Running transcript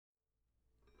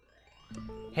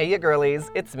Hey ya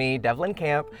girlies, it's me, Devlin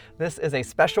Camp. This is a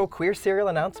special Queer Serial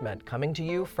announcement coming to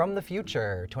you from the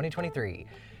future, 2023.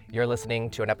 You're listening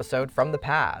to an episode from the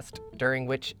past, during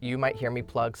which you might hear me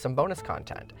plug some bonus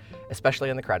content, especially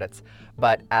in the credits.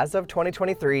 But as of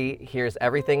 2023, here's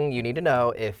everything you need to know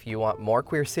if you want more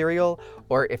Queer Serial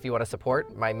or if you want to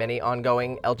support my many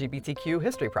ongoing LGBTQ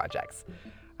history projects.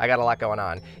 I got a lot going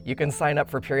on. You can sign up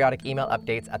for periodic email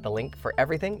updates at the link for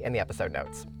everything in the episode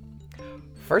notes.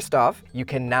 First off, you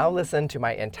can now listen to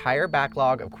my entire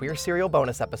backlog of Queer Serial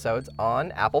bonus episodes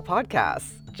on Apple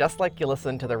Podcasts, just like you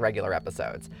listen to the regular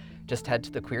episodes. Just head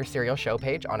to the Queer Serial show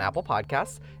page on Apple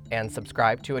Podcasts and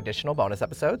subscribe to additional bonus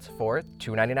episodes for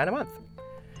 $2.99 a month.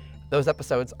 Those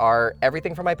episodes are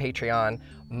everything from my Patreon,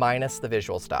 minus the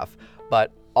visual stuff,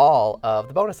 but all of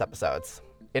the bonus episodes.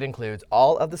 It includes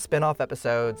all of the spin-off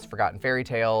episodes, Forgotten Fairy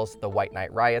Tales, the White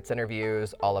Knight Riots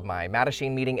interviews, all of my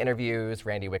Mattachine meeting interviews,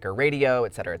 Randy Wicker Radio,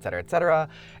 etc., etc., etc.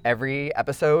 Every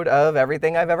episode of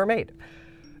everything I've ever made.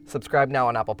 Subscribe now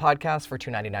on Apple Podcasts for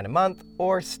 $2.99 a month,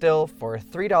 or still for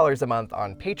 $3 a month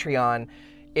on Patreon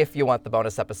if you want the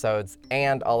bonus episodes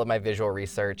and all of my visual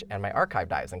research and my archive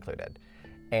dives included,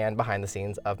 and behind the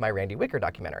scenes of my Randy Wicker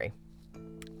documentary.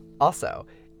 Also,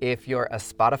 if you're a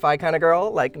Spotify kind of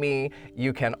girl like me,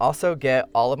 you can also get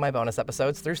all of my bonus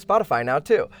episodes through Spotify now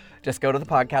too. Just go to the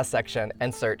podcast section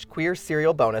and search Queer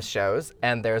Serial bonus shows,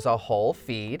 and there's a whole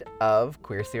feed of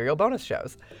Queer Serial bonus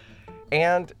shows.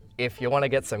 And if you want to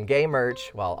get some gay merch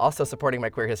while also supporting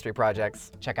my queer history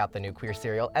projects, check out the new Queer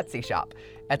Serial Etsy shop.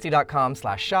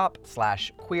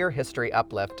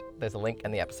 Etsy.com/shop/queerhistoryyuplift. There's a link in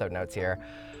the episode notes here.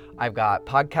 I've got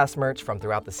podcast merch from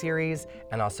throughout the series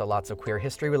and also lots of queer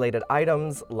history related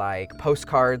items like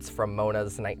postcards from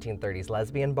Mona's 1930s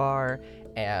lesbian bar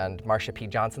and Marsha P.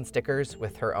 Johnson stickers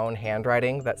with her own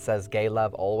handwriting that says "Gay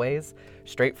Love Always,"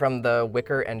 straight from the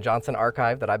Wicker and Johnson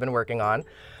archive that I've been working on.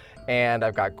 And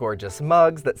I've got gorgeous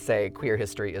mugs that say "Queer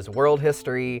History is World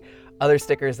History," other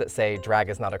stickers that say "Drag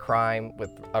is not a crime"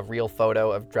 with a real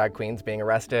photo of drag queens being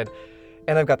arrested.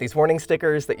 And I've got these warning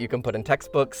stickers that you can put in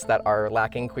textbooks that are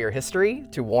lacking queer history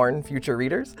to warn future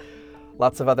readers.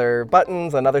 Lots of other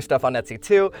buttons and other stuff on Etsy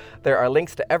too. There are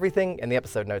links to everything in the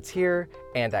episode notes here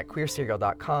and at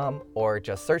queerserial.com, or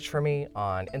just search for me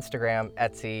on Instagram,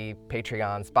 Etsy,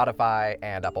 Patreon, Spotify,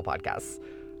 and Apple Podcasts.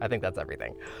 I think that's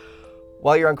everything.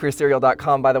 While you're on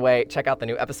queerserial.com, by the way, check out the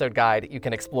new episode guide. You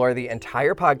can explore the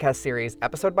entire podcast series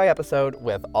episode by episode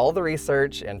with all the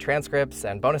research and transcripts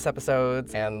and bonus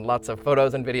episodes and lots of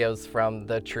photos and videos from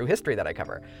the true history that I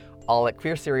cover, all at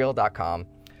queerserial.com.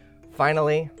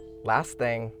 Finally, last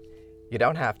thing, you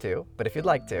don't have to, but if you'd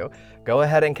like to, go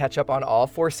ahead and catch up on all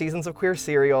 4 seasons of Queer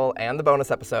Serial and the bonus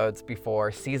episodes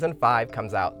before Season 5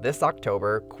 comes out this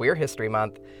October, Queer History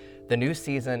Month. The new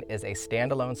season is a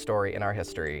standalone story in our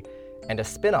history and a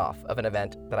spin-off of an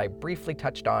event that I briefly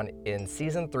touched on in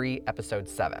Season 3, Episode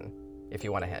 7, if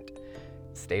you want a hint.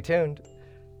 Stay tuned.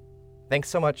 Thanks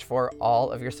so much for all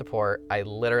of your support. I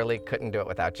literally couldn't do it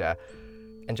without you.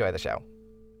 Enjoy the show.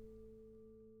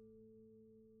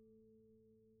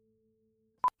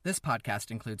 This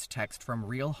podcast includes text from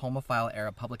real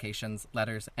homophile-era publications,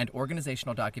 letters, and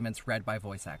organizational documents read by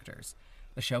voice actors.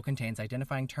 The show contains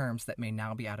identifying terms that may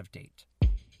now be out of date.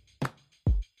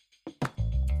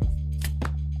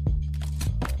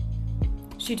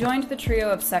 She joined the trio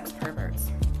of sex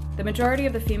perverts. The majority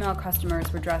of the female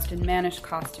customers were dressed in mannish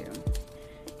costume.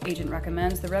 Agent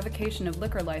recommends the revocation of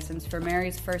liquor license for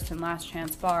Mary's First and Last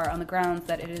Chance Bar on the grounds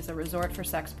that it is a resort for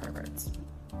sex perverts.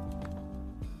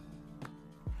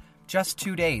 Just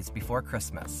 2 days before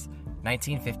Christmas,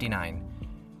 1959.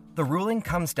 The ruling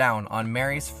comes down on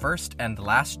Mary's First and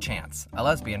Last Chance, a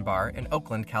lesbian bar in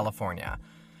Oakland, California.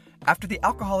 After the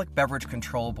Alcoholic Beverage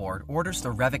Control Board orders the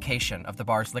revocation of the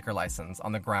bar's liquor license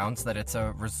on the grounds that it's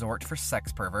a resort for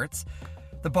sex perverts,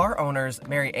 the bar owners,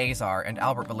 Mary Azar and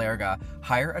Albert Valerga,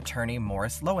 hire attorney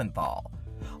Morris Lowenthal.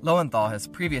 Lowenthal has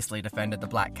previously defended the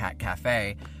Black Cat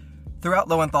Cafe. Throughout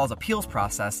Lowenthal's appeals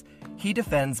process, he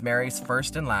defends Mary's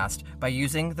First and Last by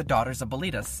using the Daughters of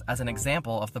Bilitis as an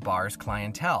example of the bar's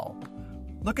clientele.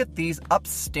 Look at these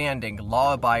upstanding,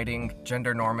 law-abiding,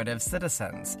 gender-normative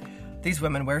citizens. These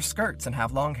women wear skirts and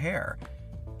have long hair.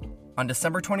 On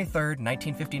December 23,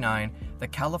 1959, the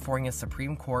California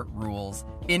Supreme Court rules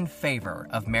in favor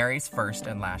of Mary's First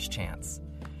and Last Chance.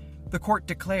 The court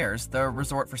declares the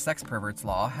Resort for Sex Perverts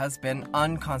law has been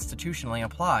unconstitutionally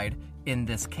applied in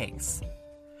this case.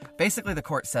 Basically, the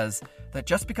court says that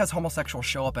just because homosexuals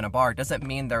show up in a bar doesn't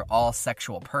mean they're all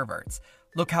sexual perverts.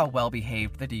 Look how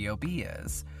well-behaved the DOB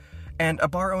is. And a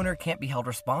bar owner can't be held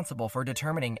responsible for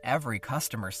determining every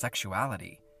customer's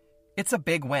sexuality. It's a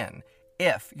big win.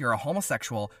 if you're a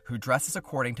homosexual who dresses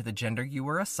according to the gender you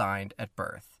were assigned at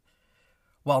birth.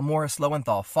 While Morris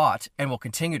Lowenthal fought and will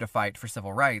continue to fight for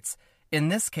civil rights, in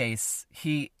this case,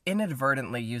 he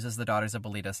inadvertently uses the Daughters of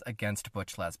Bilitis against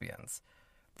butch lesbians.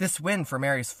 This win for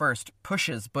Mary's First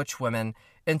pushes butch women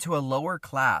into a lower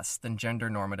class than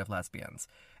gender-normative lesbians,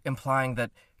 implying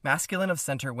that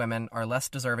masculine-of-center women are less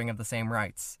deserving of the same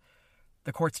rights.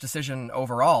 The court's decision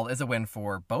overall is a win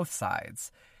for both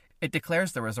sides. It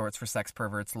declares the Resorts for Sex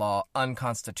Perverts law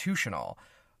unconstitutional,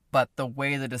 but the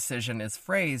way the decision is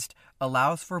phrased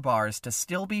allows for bars to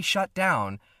still be shut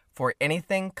down for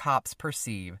anything cops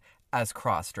perceive as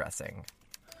cross-dressing.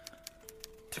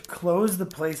 To close the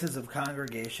places of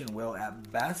congregation will,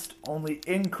 at best, only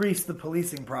increase the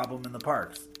policing problem in the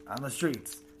parks, on the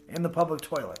streets, in the public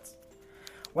toilets.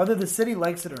 Whether the city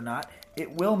likes it or not,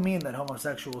 it will mean that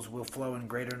homosexuals will flow in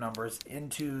greater numbers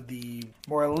into the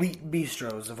more elite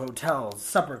bistros of hotels,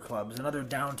 supper clubs, and other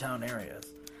downtown areas.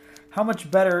 How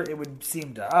much better it would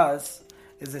seem to us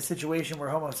is a situation where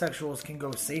homosexuals can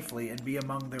go safely and be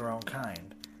among their own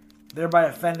kind, thereby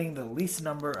offending the least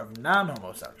number of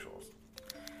non-homosexuals.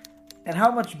 And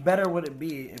how much better would it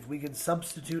be if we could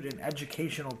substitute an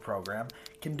educational program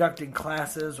conducting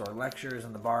classes or lectures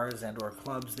in the bars and or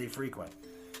clubs they frequent?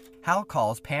 Hal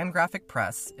calls Pangraphic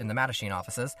Press in the Mattachine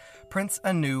offices prints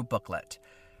a new booklet,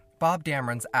 Bob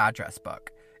Dameron's Address Book.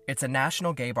 It's a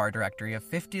national gay bar directory of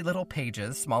 50 little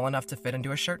pages small enough to fit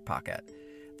into a shirt pocket.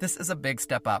 This is a big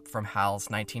step up from Hal's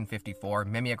 1954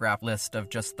 mimeograph list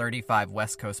of just 35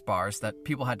 West Coast bars that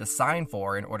people had to sign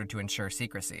for in order to ensure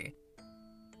secrecy.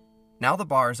 Now the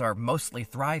bars are mostly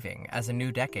thriving as a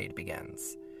new decade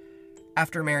begins.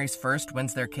 After Mary's First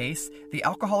wins their case, the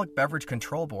Alcoholic Beverage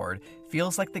Control Board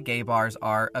feels like the gay bars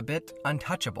are a bit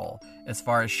untouchable as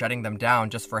far as shutting them down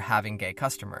just for having gay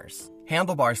customers.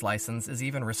 Handlebar's license is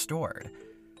even restored.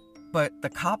 But the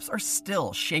cops are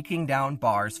still shaking down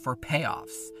bars for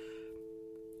payoffs.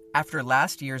 After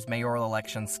last year's mayoral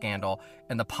election scandal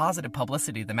and the positive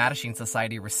publicity the Mattachine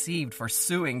Society received for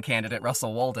suing candidate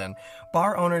Russell Walden,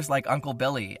 bar owners like Uncle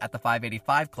Billy at the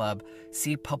 585 Club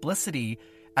see publicity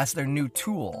as their new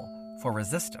tool for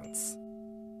resistance.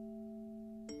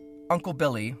 Uncle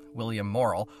Billy, William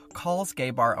Morrill, calls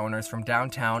gay bar owners from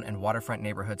downtown and waterfront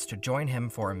neighborhoods to join him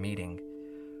for a meeting.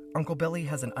 Uncle Billy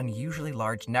has an unusually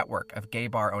large network of gay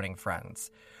bar-owning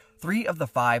friends. 3 of the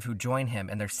 5 who join him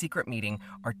in their secret meeting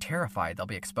are terrified they'll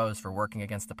be exposed for working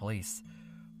against the police.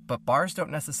 But bars don't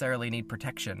necessarily need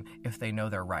protection if they know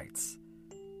their rights.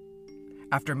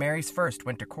 After Mary's First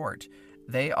went to court,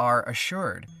 they are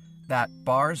assured that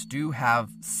bars do have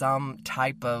some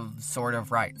type of sort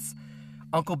of rights.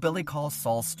 Uncle Billy calls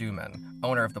Saul Stuman,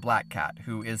 owner of the Black Cat,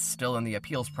 who is still in the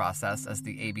appeals process as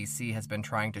the ABC has been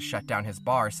trying to shut down his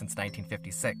bar since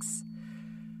 1956.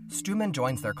 Stuman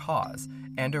joins their cause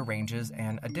and arranges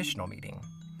an additional meeting.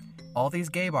 All these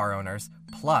gay bar owners,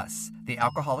 plus the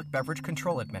Alcoholic Beverage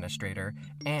Control Administrator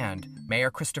and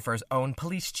Mayor Christopher's own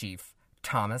police chief,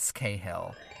 Thomas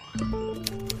Cahill.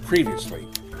 Previously,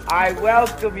 I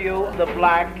welcome you, the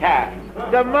Black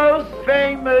Cat, the most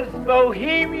famous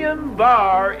bohemian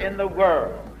bar in the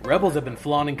world. Rebels have been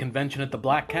flaunting convention at the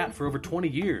Black Cat for over 20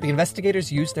 years. The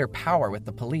investigators used their power with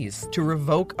the police to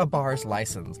revoke a bar's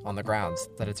license on the grounds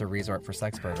that it's a resort for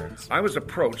sex perverts. I was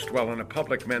approached while in a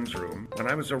public men's room when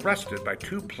I was arrested by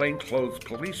 2 plainclothes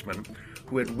policemen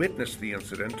who had witnessed the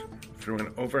incident through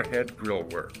an overhead grill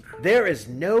work. There is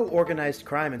no organized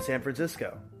crime in San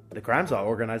Francisco. The crime's all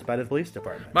organized by the police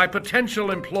department. My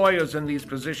potential employers in these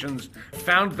positions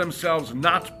found themselves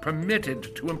not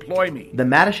permitted to employ me. The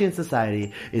Mattachine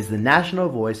Society is the national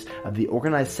voice of the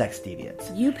organized sex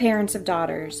deviants. You parents of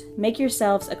daughters, make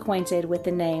yourselves acquainted with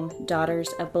the name Daughters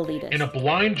of Bilitis. In a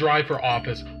blind drive for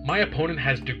office, my opponent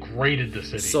has degraded the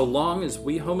city. So long as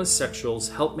we homosexuals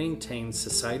help maintain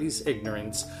society's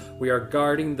ignorance, we are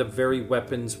guarding the very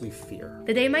weapons we fear.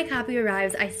 The day my copy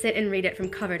arrives, I sit and read it from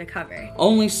cover to cover.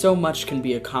 Only so much can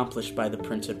be accomplished by the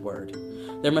printed word.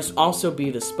 There must also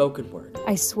be the spoken word.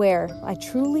 I swear, I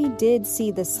truly did see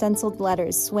the stenciled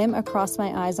letters swim across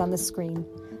my eyes on the screen.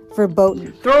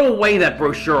 Verboten. Throw away that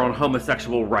brochure on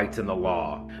homosexual rights in the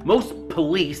law. Most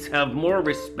police have more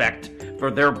respect for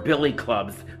their billy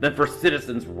clubs than for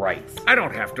citizens' rights. I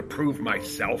don't have to prove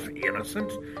myself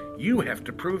innocent. You have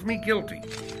to prove me guilty.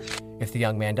 If the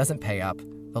young man doesn't pay up,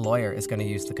 the lawyer is going to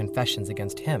use the confessions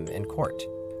against him in court.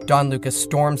 Don Lucas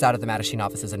storms out of the Mattachine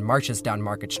offices and marches down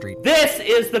Market Street. This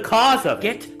is the cause of it.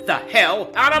 Get the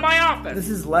hell out of my office! This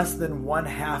is less than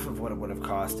 1/2 of what it would have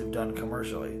cost if done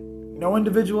commercially. No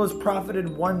individual has profited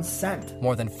 1 cent.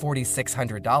 More than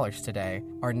 $4,600 today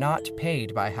are not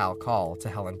paid by Hal Call to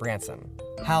Helen Branson.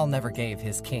 Hal never gave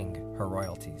his king her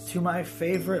royalties. To my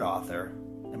favorite author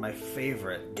and my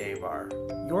favorite gay bar.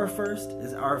 Your first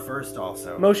is our first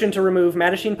also. Motion to remove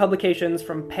Mattachine Publications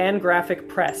from Pangraphic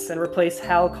Press and replace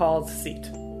Hal Call's seat.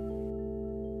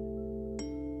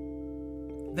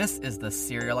 This is the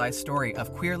serialized story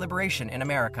of queer liberation in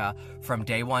America from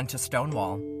day one to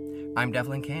Stonewall. I'm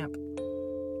Devlin Camp.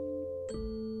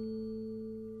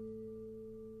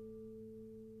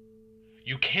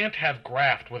 You can't have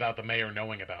graft without the mayor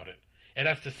knowing about it. It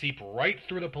has to seep right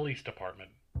through the police department.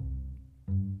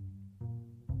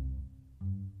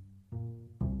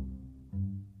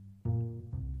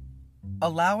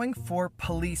 Allowing for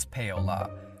police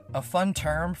payola, a fun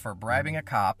term for bribing a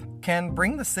cop, can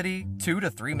bring the city $2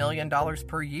 to $3 million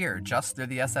per year just through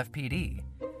the SFPD.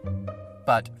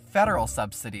 But federal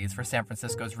subsidies for San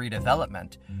Francisco's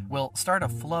redevelopment will start a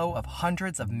flow of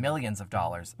hundreds of millions of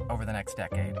dollars over the next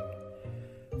decade.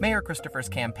 Mayor Christopher's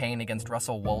campaign against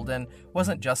Russell Wolden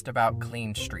wasn't just about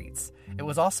clean streets. It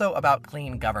was also about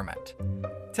clean government.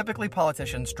 Typically,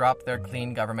 politicians drop their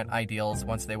clean government ideals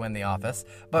once they win the office,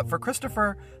 but for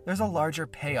Christopher, there's a larger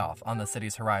payoff on the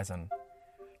city's horizon.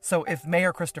 So if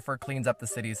Mayor Christopher cleans up the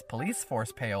city's police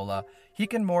force payola, he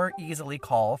can more easily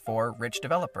call for rich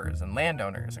developers and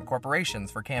landowners and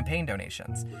corporations for campaign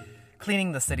donations.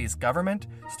 Cleaning the city's government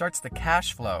starts the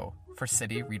cash flow for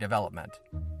city redevelopment.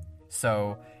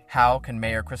 So, how can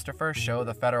Mayor Christopher show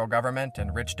the federal government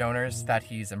and rich donors that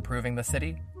he's improving the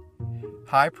city?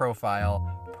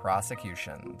 High-profile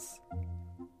prosecutions.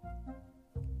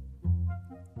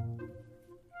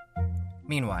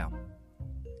 Meanwhile,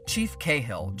 Chief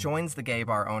Cahill joins the gay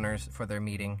bar owners for their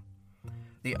meeting.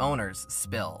 The owners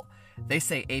spill. They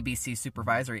say ABC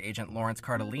supervisory agent Lawrence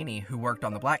Cardellini, who worked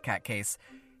on the Black Cat case,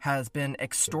 has been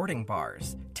extorting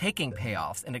bars, taking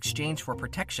payoffs in exchange for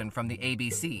protection from the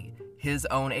ABC, his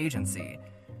own agency.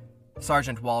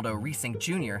 Sergeant Waldo Reesink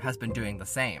Jr. has been doing the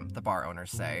same, the bar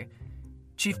owners say.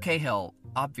 Chief Cahill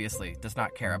obviously does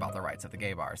not care about the rights of the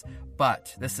gay bars,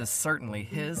 but this is certainly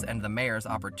his and the mayor's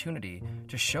opportunity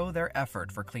to show their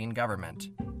effort for clean government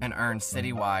and earn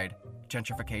citywide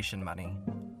gentrification money.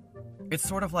 It's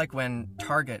sort of like when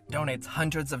Target donates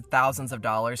hundreds of thousands of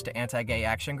dollars to anti-gay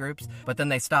action groups, but then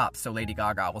they stop so Lady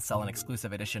Gaga will sell an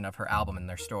exclusive edition of her album in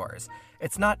their stores.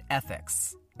 It's not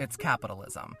ethics, it's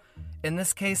capitalism. In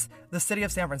this case, the city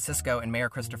of San Francisco and Mayor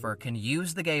Christopher can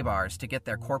use the gay bars to get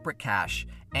their corporate cash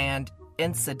and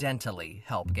incidentally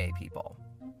help gay people.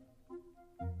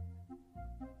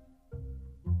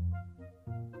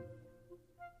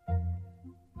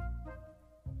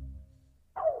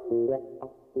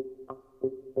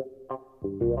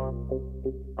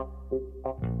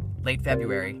 Late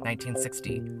February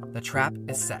 1960, the trap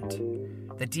is set.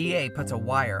 The DA puts a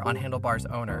wire on Handlebar's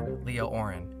owner, Leo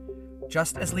Oren.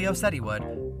 Just as Leo said he would,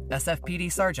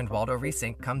 SFPD Sergeant Waldo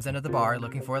Reesink comes into the bar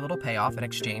looking for a little payoff in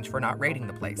exchange for not raiding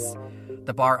the place.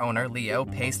 The bar owner, Leo,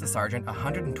 pays the sergeant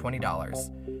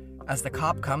 $120. As the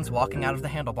cop comes walking out of the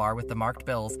Handlebar with the marked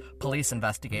bills, police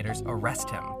investigators arrest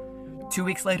him. 2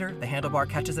 weeks later, the Handlebar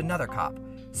catches another cop.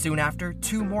 Soon after,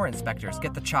 2 more inspectors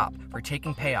get the chop for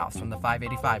taking payoffs from the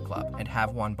 585 Club and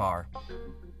have one bar.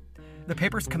 The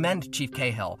papers commend Chief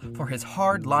Cahill for his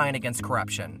hard line against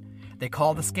corruption. They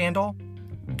call the scandal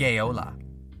Gayola.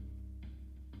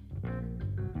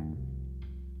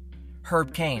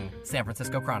 Herb Cain, San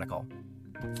Francisco Chronicle.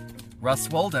 Russ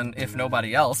Wolden, if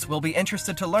nobody else, will be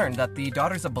interested to learn that the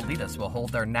Daughters of Bilitis will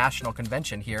hold their national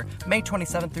convention here May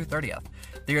 27th through 30th.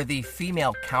 They are the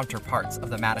female counterparts of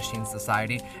the Mattachine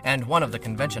Society, and one of the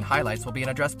convention highlights will be an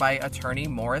address by attorney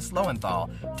Morris Lowenthal,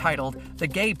 titled The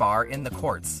Gay Bar in the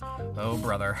Courts. Oh,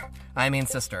 brother. I mean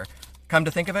sister. Come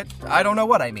to think of it, I don't know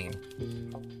what I mean.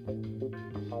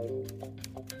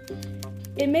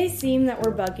 It may seem that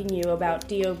we're bugging you about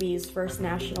DOB's first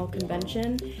national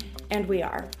convention, and we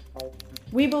are.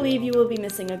 We believe you will be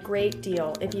missing a great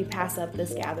deal if you pass up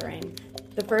this gathering,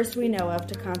 the first we know of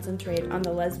to concentrate on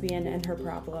the lesbian and her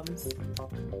problems.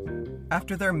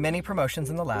 After their many promotions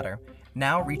in the latter,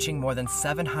 now reaching more than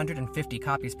 750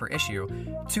 copies per issue,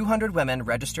 200 women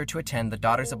registered to attend the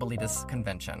Daughters of Bilitis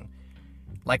convention.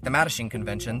 Like the Mattachine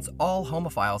conventions, all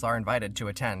homophiles are invited to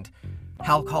attend.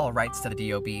 Hal Call writes to the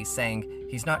DOB saying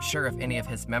he's not sure if any of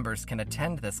his members can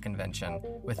attend this convention,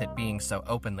 with it being so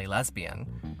openly lesbian.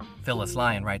 Phyllis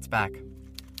Lyon writes back,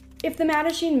 If the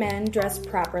Mattachine men dress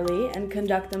properly and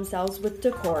conduct themselves with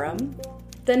decorum,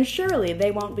 then surely they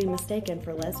won't be mistaken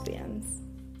for lesbians.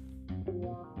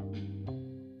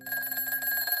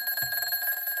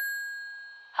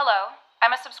 Hello,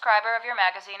 I'm a a subscriber of your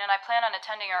magazine, and I plan on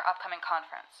attending your upcoming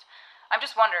conference. I'm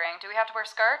just wondering, do we have to wear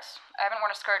skirts? I haven't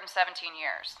worn a skirt in 17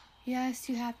 years. Yes,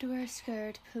 you have to wear a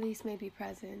skirt. Police may be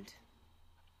present.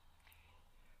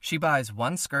 She buys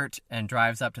one skirt and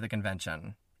drives up to the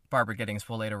convention. Barbara Giddings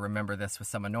will later remember this with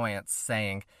some annoyance,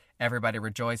 saying, "Everybody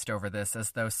rejoiced over this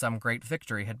as though some great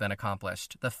victory had been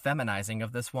accomplished, the feminizing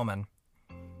of this woman."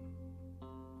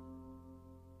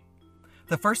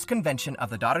 The first convention of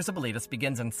the Daughters of Bilitis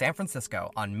begins in San Francisco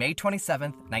on May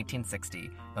 27, 1960,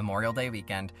 Memorial Day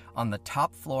weekend, on the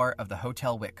top floor of the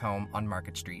Hotel Whitcomb on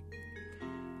Market Street.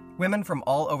 Women from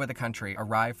all over the country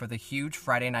arrive for the huge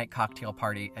Friday night cocktail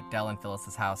party at Del and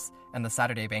Phyllis's house and the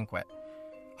Saturday banquet.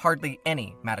 Hardly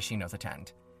any Matashinos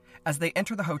attend. As they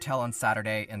enter the hotel on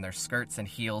Saturday in their skirts and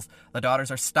heels, the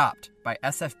daughters are stopped by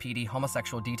SFPD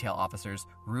homosexual detail officers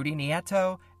Rudy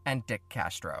Nieto and Dick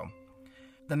Castro.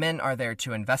 The men are there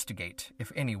to investigate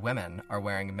if any women are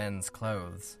wearing men's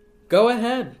clothes. Go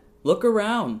ahead. Look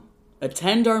around.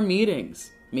 Attend our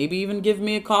meetings. Maybe even give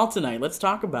me a call tonight. Let's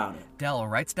talk about it. Dell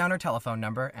writes down her telephone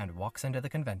number and walks into the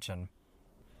convention.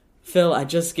 Phil, I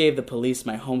just gave the police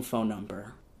my home phone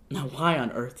number. Now, why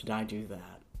on earth did I do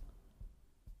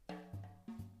that?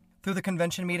 Through the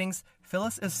convention meetings,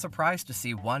 Phyllis is surprised to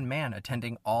see one man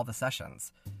attending all the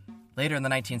sessions. Later in the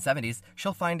 1970s,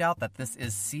 she'll find out that this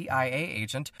is CIA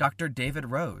agent Dr.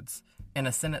 David Rhodes. In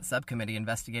a Senate subcommittee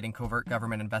investigating covert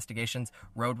government investigations,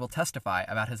 Rhodes will testify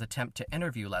about his attempt to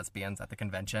interview lesbians at the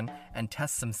convention and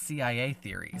test some CIA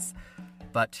theories.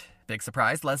 But, big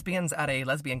surprise, lesbians at a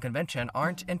lesbian convention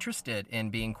aren't interested in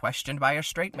being questioned by a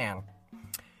straight man.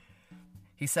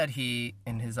 He said he,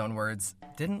 in his own words,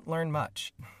 didn't learn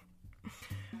much.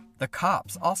 The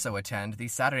cops also attend the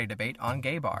Saturday debate on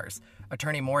gay bars.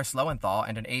 Attorney Morris Lowenthal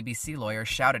and an ABC lawyer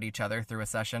shout at each other through a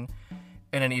session.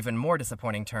 In an even more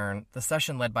disappointing turn, the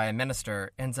session led by a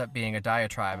minister ends up being a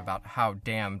diatribe about how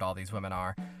damned all these women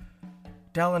are.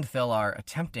 Del and Phil are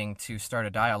attempting to start a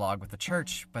dialogue with the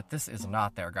church, but this is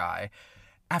not their guy.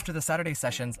 After the Saturday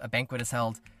sessions, a banquet is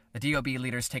held. The DOB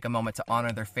leaders take a moment to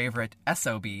honor their favorite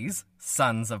SOBs,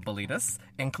 Sons of Bilitis,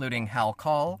 including Hal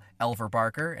Call, Elver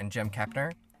Barker, and Jim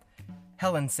Kepner.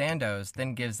 Helen Sandoz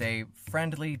then gives a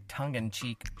friendly,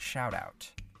 tongue-in-cheek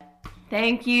shout-out.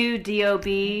 Thank you, DOB,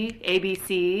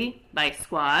 ABC, Vice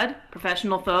Squad,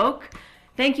 professional folk.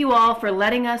 Thank you all for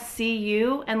letting us see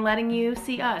you and letting you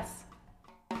see us.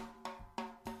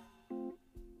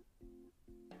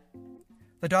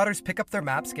 The daughters pick up their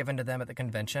maps given to them at the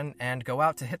convention and go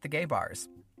out to hit the gay bars.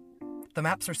 The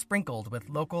maps are sprinkled with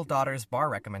local daughters' bar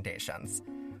recommendations.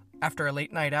 After a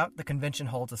late night out, the convention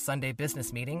holds a Sunday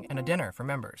business meeting and a dinner for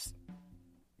members.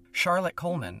 Charlotte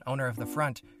Coleman, owner of The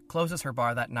Front, closes her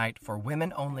bar that night for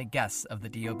women-only guests of the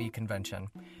DOB convention.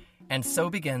 And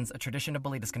so begins a tradition of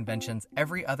Bilitis conventions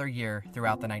every other year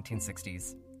throughout the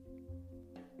 1960s.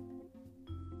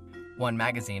 One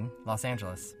Magazine, Los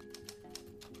Angeles.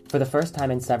 For the first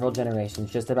time in several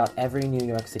generations, just about every New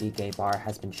York City gay bar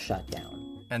has been shut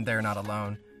down. And they're not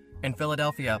alone. In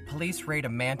Philadelphia, police raid a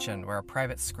mansion where a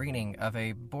private screening of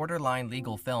a borderline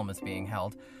legal film is being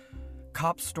held.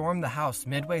 Cops storm the house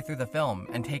midway through the film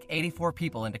and take 84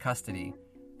 people into custody.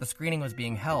 The screening was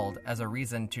being held as a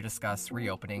reason to discuss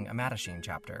reopening a Mattachine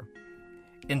chapter.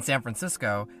 In San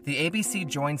Francisco, the ABC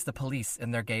joins the police in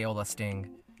their gayola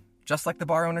sting. Just like the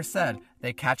bar owner said,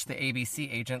 they catch the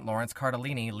ABC agent Lawrence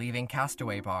Cardellini leaving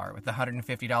Castaway Bar with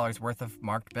 $150 worth of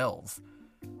marked bills.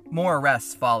 More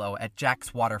arrests follow at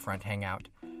Jack's waterfront hangout.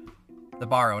 The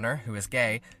bar owner, who is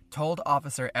gay, told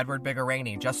Officer Edward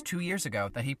Bigarani just 2 years ago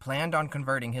that he planned on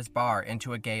converting his bar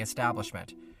into a gay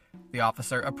establishment. The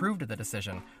officer approved of the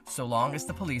decision, so long as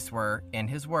the police were, in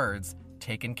his words,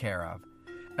 taken care of.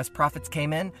 As profits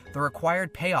came in, the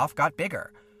required payoff got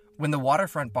bigger. When the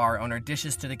waterfront bar owner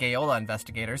dishes to the gayola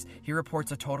investigators, he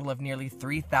reports a total of nearly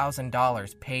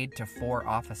 $3,000 paid to 4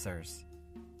 officers.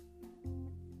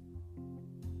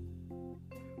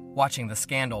 Watching the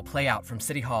scandal play out from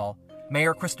City Hall,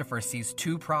 Mayor Christopher sees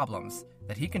 2 problems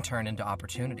that he can turn into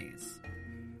opportunities.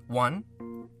 1,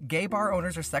 gay bar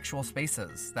owners are sexual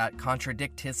spaces that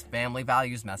contradict his family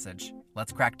values message.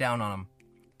 Let's crack down on them.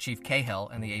 Chief Cahill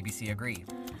and the ABC agree.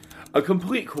 A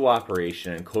complete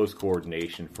cooperation and close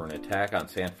coordination for an attack on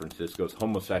San Francisco's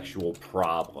homosexual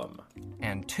problem.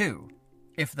 And 2,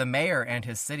 if the mayor and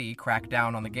his city crack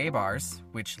down on the gay bars,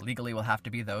 which legally will have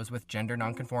to be those with gender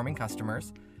nonconforming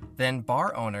customers, then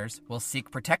bar owners will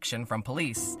seek protection from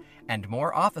police, and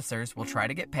more officers will try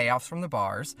to get payoffs from the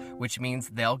bars, which means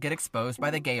they'll get exposed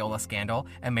by the gayola scandal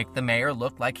and make the mayor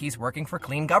look like he's working for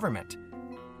clean government.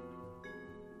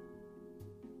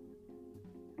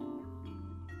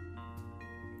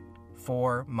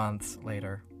 4 months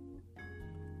later.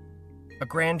 A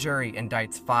grand jury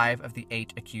indicts 5 of the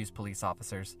 8 accused police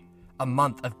officers. A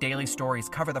month of daily stories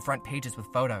cover the front pages with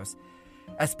photos.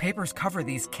 As papers cover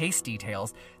these case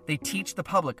details, they teach the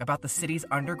public about the city's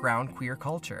underground queer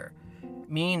culture.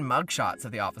 Mean mugshots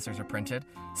of the officers are printed,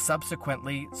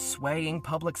 subsequently swaying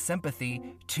public sympathy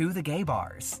to the gay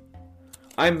bars.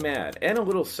 I'm mad and a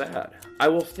little sad. I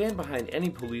will stand behind any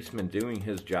policeman doing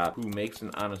his job who makes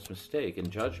an honest mistake in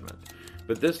judgment.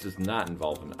 But this does not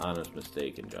involve an honest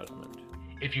mistake in judgment.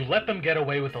 If you let them get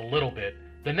away with a little bit,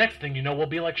 the next thing you know will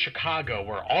be like Chicago,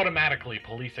 where automatically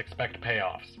police expect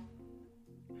payoffs.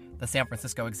 The San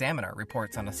Francisco Examiner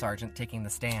reports on a sergeant taking the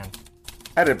stand.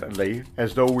 Adamantly,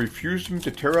 as though refusing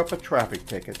to tear up a traffic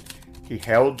ticket, he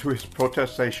held to his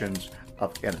protestations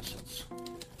of innocence.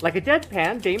 Like a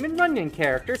deadpan Damon Runyon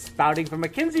character spouting from a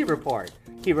Kinsey report,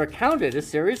 he recounted a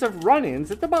series of run-ins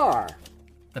at the bar.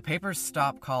 The papers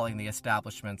stop calling the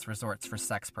establishments resorts for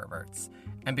sex perverts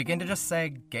and begin to just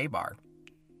say gay bar.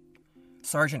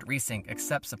 Sergeant Reesink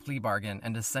accepts a plea bargain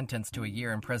and is sentenced to a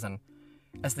year in prison.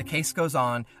 As the case goes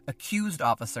on, accused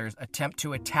officers attempt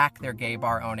to attack their gay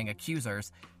bar-owning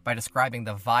accusers by describing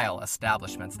the vile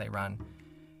establishments they run.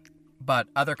 But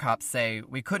other cops say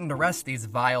we couldn't arrest these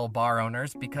vile bar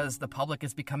owners because the public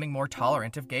is becoming more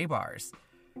tolerant of gay bars.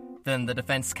 Then the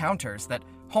defense counters that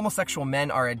homosexual men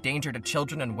are a danger to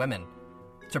children and women.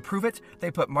 To prove it,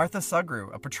 they put Martha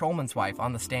Sugru, a patrolman's wife,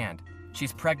 on the stand.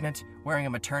 She's pregnant, wearing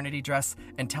a maternity dress,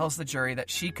 and tells the jury that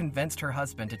she convinced her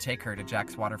husband to take her to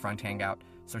Jack's waterfront hangout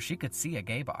so she could see a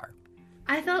gay bar.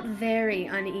 I felt very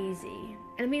uneasy,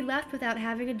 and we left without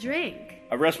having a drink.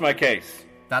 I rest my case.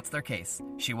 That's their case.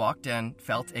 She walked in,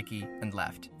 felt icky, and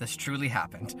left. This truly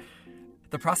happened.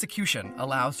 The prosecution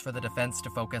allows for the defense to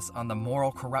focus on the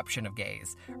moral corruption of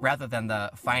gays, rather than the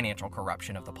financial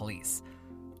corruption of the police.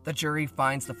 The jury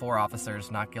finds the 4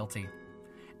 officers not guilty.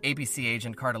 ABC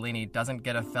agent Cardellini doesn't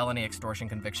get a felony extortion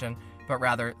conviction, but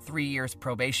rather 3 years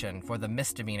probation for the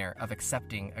misdemeanor of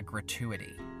accepting a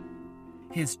gratuity.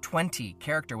 His 20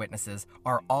 character witnesses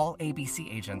are all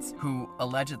ABC agents who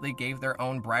allegedly gave their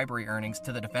own bribery earnings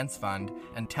to the defense fund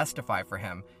and testify for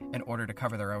him in order to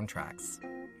cover their own tracks.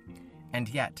 And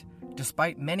yet,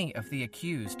 despite many of the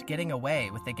accused getting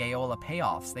away with the gayola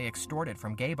payoffs they extorted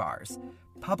from gay bars,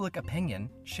 public opinion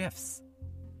shifts.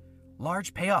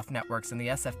 Large payoff networks in the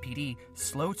SFPD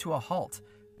slow to a halt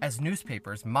as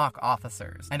newspapers mock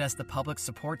officers and as the public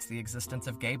supports the existence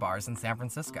of gay bars in San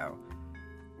Francisco.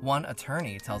 One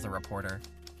attorney tells a reporter,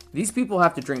 "These people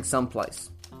have to drink someplace.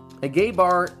 A gay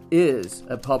bar is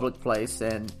a public place,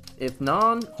 and if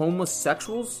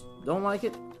non-homosexuals don't like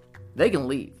it, they can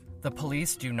leave." The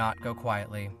police do not go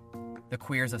quietly. The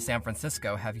queers of San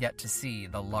Francisco have yet to see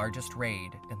the largest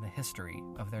raid in the history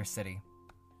of their city.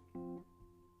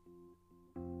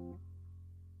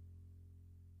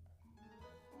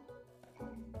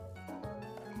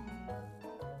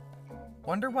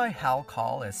 Wonder why Hal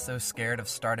Call is so scared of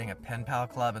starting a pen pal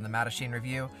club in the Mattachine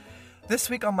Review?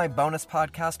 This week on my bonus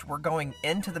podcast, we're going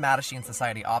into the Mattachine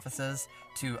Society offices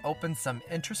to open some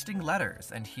interesting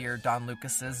letters and hear Don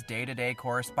Lucas's day-to-day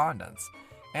correspondence.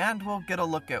 And we'll get a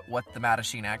look at what the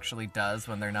Mattachine actually does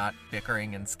when they're not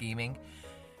bickering and scheming.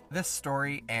 This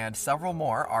story and several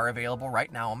more are available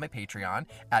right now on my Patreon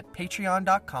at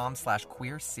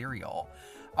patreon.com/queerserial.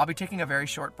 I'll be taking a very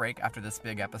short break after this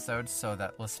big episode so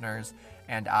that listeners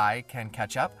and I can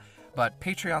catch up, but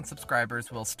Patreon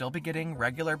subscribers will still be getting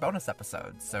regular bonus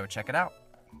episodes, so check it out.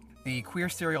 The Queer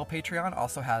Serial Patreon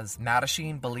also has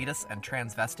Mattachine, Bolitas, and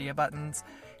Transvestia buttons,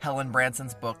 Helen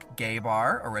Branson's book Gay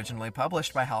Bar, originally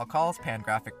published by Hal Call's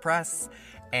Pangraphic Press,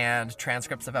 and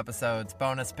transcripts of episodes,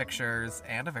 bonus pictures,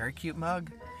 and a very cute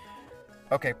mug.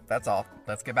 Okay, that's all.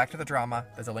 Let's get back to the drama.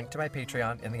 There's a link to my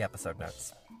Patreon in the episode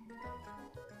notes.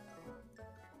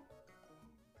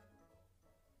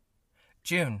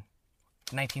 June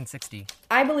 1960.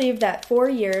 I believe that 4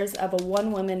 years of a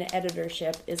one-woman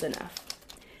editorship is enough.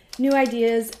 New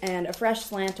ideas and a fresh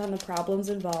slant on the problems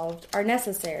involved are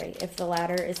necessary if the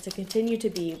latter is to continue to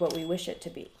be what we wish it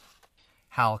to be.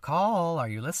 Hal Call, are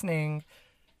you listening?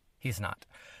 He's not.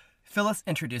 Phyllis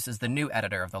introduces the new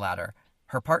editor of the latter,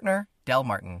 her partner, Del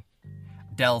Martin.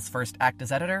 Del's first act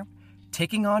as editor,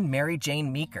 taking on Mary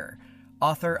Jane Meeker,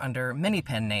 author under many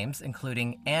pen names,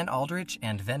 including Ann Aldrich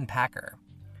and Vin Packer.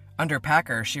 Under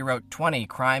Packer, she wrote 20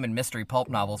 crime and mystery pulp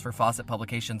novels for Fawcett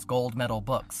Publications' Gold Medal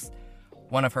books.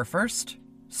 One of her first,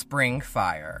 Spring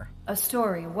Fire. A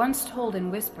story once told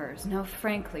in whispers, now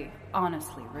frankly,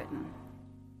 honestly written.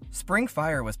 Spring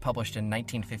Fire was published in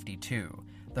 1952,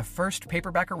 the first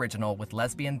paperback original with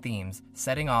lesbian themes,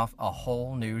 setting off a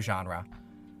whole new genre.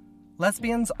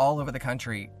 Lesbians all over the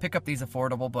country pick up these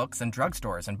affordable books in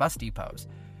drugstores and bus depots.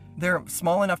 They're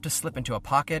small enough to slip into a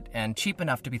pocket and cheap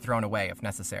enough to be thrown away if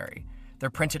necessary. They're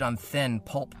printed on thin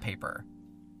pulp paper.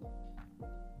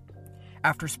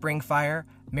 After Spring Fire,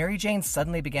 Mary Jane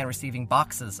suddenly began receiving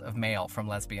boxes of mail from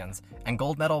lesbians, and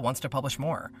Gold Medal wants to publish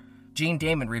more. Jean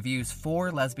Damon reviews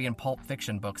 4 lesbian pulp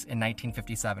fiction books in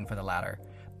 1957 for the latter.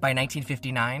 By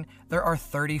 1959, there are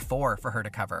 34 for her to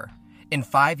cover. In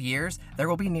 5 years, there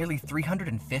will be nearly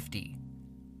 350.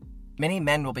 Many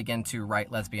men will begin to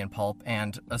write lesbian pulp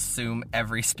and assume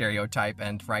every stereotype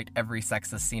and write every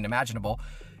sexist scene imaginable.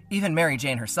 Even Mary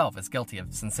Jane herself is guilty of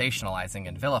sensationalizing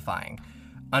and vilifying.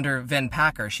 Under Vin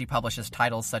Packer, she publishes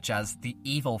titles such as The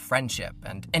Evil Friendship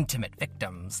and Intimate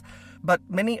Victims. But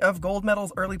many of Gold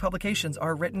Medal's early publications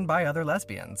are written by other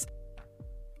lesbians.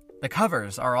 The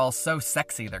covers are all so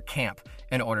sexy they're camp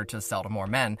in order to sell to more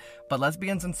men, but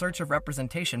lesbians in search of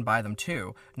representation buy them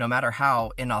too, no matter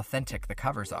how inauthentic the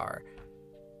covers are.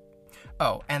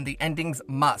 Oh, and the endings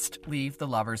must leave the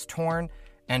lovers torn,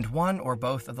 and one or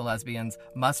both of the lesbians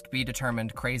must be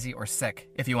determined crazy or sick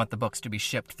if you want the books to be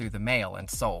shipped through the mail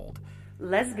and sold.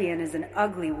 Lesbian is an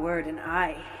ugly word and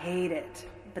I hate it,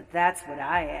 but that's what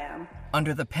I am.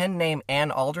 Under the pen name Anne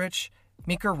Aldrich,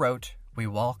 Meeker wrote, "We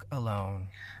Walk Alone."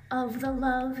 Of the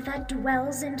love that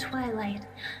dwells in twilight,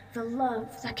 the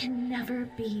love that can never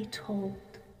be told.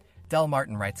 Del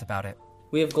Martin writes about it.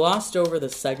 We have glossed over the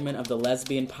segment of the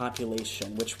lesbian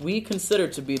population, which we consider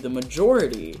to be the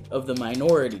majority of the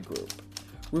minority group.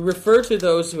 We refer to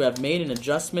those who have made an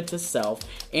adjustment to self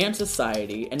and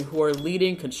society and who are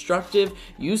leading constructive,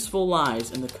 useful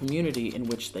lives in the community in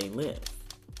which they live.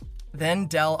 Then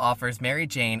Del offers Mary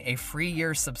Jane a free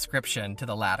year subscription to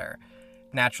the latter.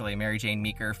 Naturally, Mary Jane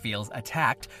Meeker feels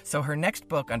attacked, so her next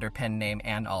book under pen name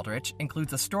Anne Aldrich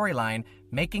includes a storyline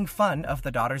making fun of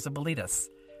the Daughters of Bilitis.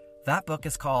 That book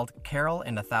is called Carol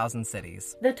in 1,000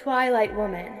 Cities. The Twilight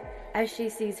Woman, as she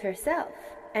sees herself,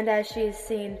 and as she is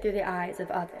seen through the eyes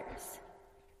of others.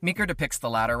 Meeker depicts the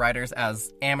latter writers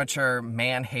as amateur,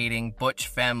 man-hating, butch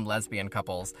femme lesbian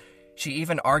couples. She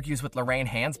even argues with Lorraine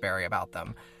Hansberry about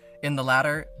them. In the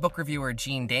latter, book reviewer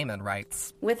Jean Damon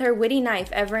writes, "With her witty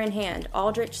knife ever in hand,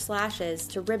 Aldrich slashes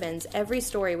to ribbons every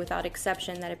story without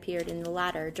exception that appeared in the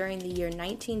latter during the year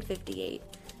 1958,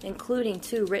 including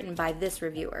 2 written by this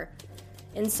reviewer.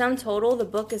 In sum total, the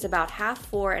book is about half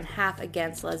for and half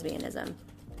against lesbianism.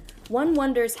 One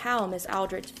wonders how Miss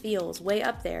Aldrich feels way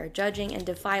up there, judging and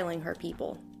defiling her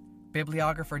people."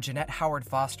 Bibliographer Jeanette Howard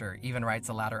Foster even writes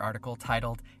a latter article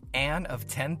titled Anne of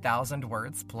 10,000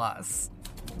 Words Plus.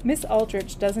 Miss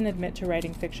Aldrich doesn't admit to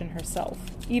writing fiction herself.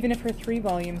 Even if her 3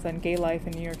 volumes on gay life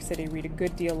in New York City read a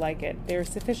good deal like it, they are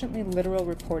sufficiently literal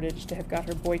reportage to have got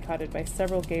her boycotted by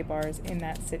several gay bars in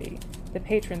that city. The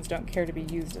patrons don't care to be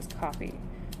used as copy.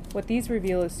 What these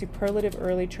reveal is superlative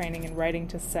early training in writing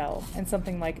to sell, and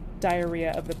something like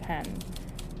diarrhea of the pen.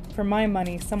 For my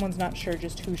money, someone's not sure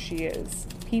just who she is.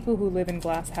 People who live in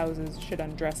glass houses should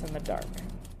undress in the dark.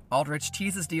 Aldrich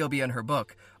teases DOB in her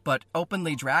book, but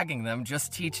openly dragging them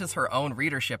just teaches her own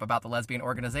readership about the lesbian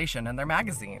organization and their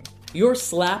magazine. Your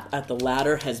slap at the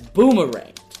latter has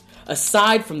boomeranged.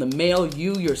 Aside from the mail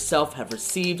you yourself have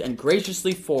received and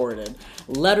graciously forwarded,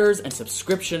 letters and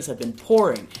subscriptions have been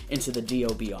pouring into the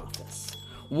DOB office.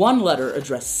 One letter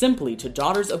addressed simply to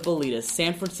Daughters of Bilitis,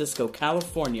 San Francisco,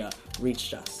 California,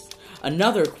 reached us.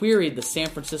 Another queried the San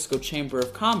Francisco Chamber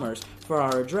of Commerce for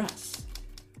our address.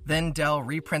 Then Del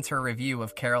reprints her review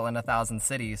of Carol in 1,000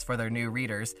 Cities for their new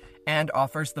readers and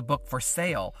offers the book for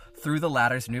sale through the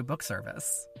latter's new book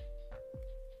service.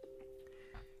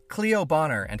 Cleo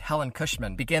Bonner and Helen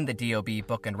Cushman begin the DOB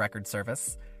book and record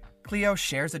service. Cleo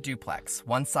shares a duplex,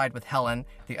 one side with Helen,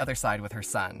 the other side with her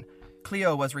son.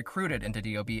 Cleo was recruited into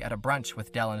DOB at a brunch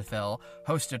with Del and Phil,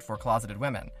 hosted for closeted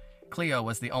women. Cleo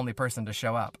was the only person to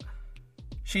show up.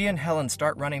 She and Helen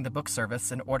start running the book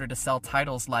service in order to sell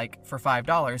titles like, for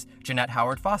 $5, Jeanette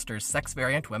Howard Foster's Sex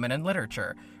Variant Women in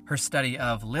Literature, her study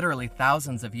of literally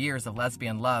thousands of years of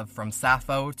lesbian love from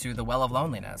Sappho to The Well of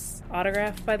Loneliness.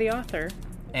 Autographed by the author.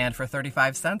 And for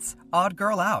 35 cents, Odd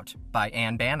Girl Out by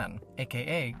Ann Bannon,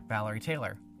 a.k.a. Valerie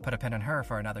Taylor. Put a pin in her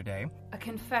for another day. A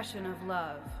confession of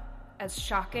love, as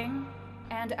shocking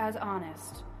and as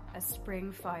honest as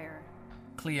spring fire.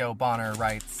 Cleo Bonner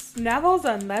writes, "Novels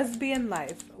on lesbian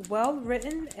life, well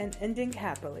written and ending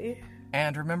happily."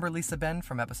 And remember Lisa Ben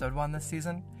from episode 1 this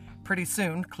season? Pretty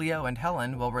soon, Cleo and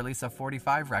Helen will release a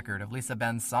 45 record of Lisa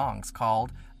Ben's songs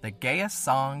called The Gayest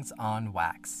Songs on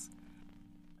Wax.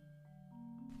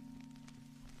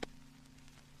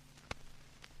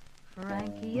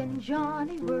 Frankie and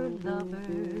Johnny were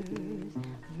lovers.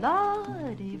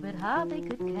 Lordy, but how they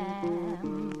could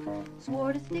camp.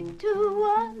 Swore to stick to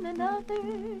one another,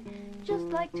 just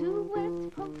like two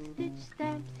wet postage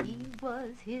stamps. He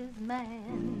was his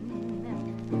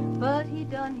man, but he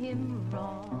done him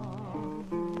wrong.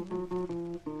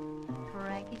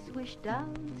 Frankie swished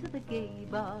down to the gay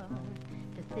bar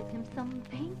to sip him some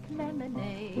pink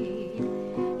lemonade.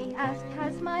 He asked,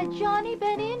 has my Johnny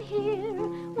been in here?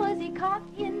 Was he caught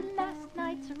in last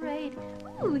night's raid?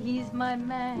 Ooh, he's my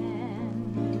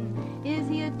man. Is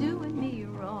he a-doing me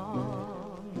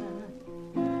wrong?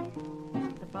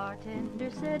 The bartender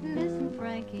said, listen,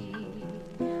 Frankie,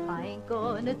 I ain't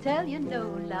gonna tell you no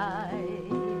lie.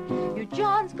 Your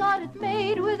John's got it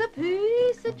made with a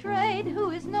piece of trade who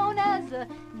is known as a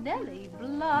Nellie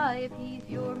Bly. If he's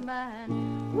your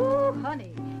man, woo,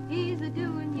 honey, he's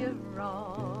a-doing you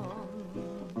wrong.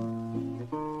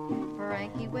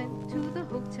 Frankie went to the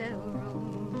hotel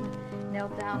room,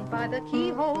 knelt down by the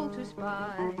keyhole to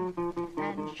spy,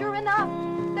 and sure enough,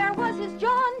 there was his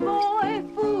John boy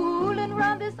fooling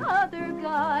round this other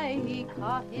guy. He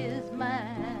caught his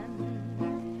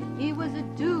man, he was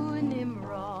a-doing him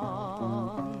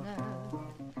wrong.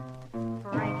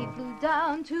 Frankie flew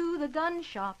down to the gun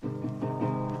shop,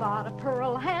 bought a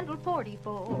pearl-handled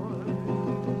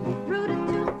 .44.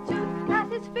 Root-a-toot-toot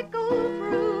at his fickle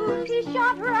fruit, he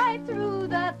shot right through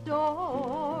that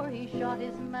door. He shot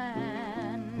his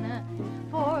man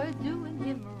for doing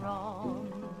him wrong.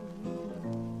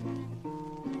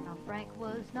 Now Frank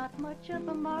was not much of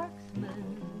a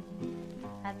marksman,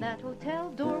 and that hotel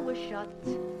door was shut.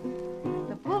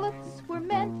 The bullets were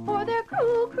meant for their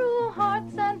cruel, cruel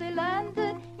hearts, and they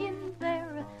landed in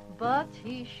there. But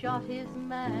he shot his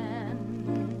man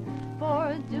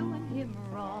for doing him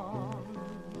wrong.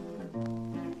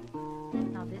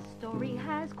 Now this story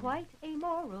has quite a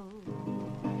moral,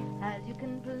 as you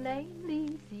can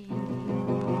plainly see.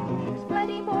 There's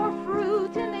plenty more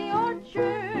fruit in the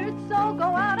orchard, so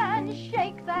go out and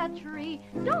shake that tree.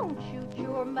 Don't shoot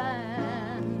your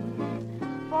man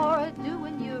for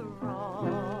doing you wrong.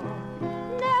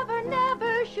 Never,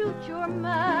 never shoot your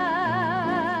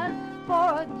man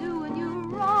for doing you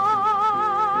wrong.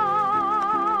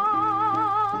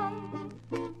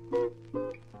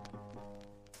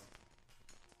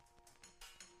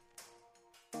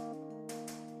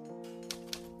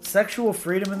 Sexual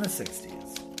freedom in the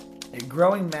 60s. A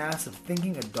growing mass of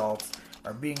thinking adults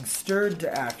are being stirred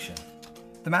to action.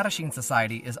 The Mattachine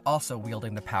Society is also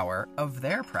wielding the power of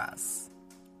their press.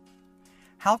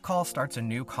 Hal Call starts a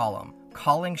new column,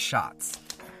 Calling Shots.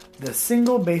 The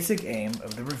single basic aim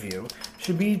of the review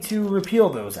should be to repeal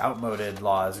those outmoded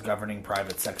laws governing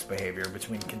private sex behavior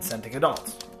between consenting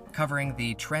adults. Covering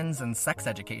the trends in sex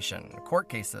education, court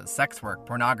cases, sex work,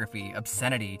 pornography,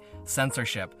 obscenity,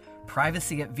 censorship,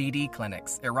 privacy at VD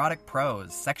clinics, erotic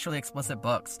prose, sexually explicit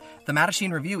books. The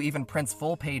Mattachine Review even prints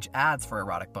full-page ads for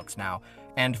erotic books now,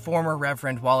 and former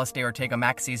Reverend Wallace de Ortega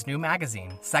Maxi's new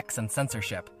magazine, Sex and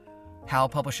Censorship. Hal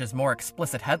publishes more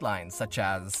explicit headlines such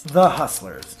as The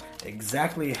Hustlers.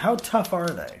 Exactly how tough are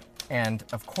they? And,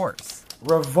 of course,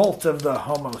 Revolt of the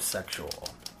Homosexual.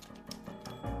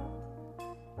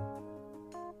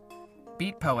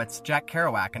 Beat poets Jack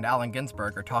Kerouac and Allen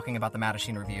Ginsberg are talking about the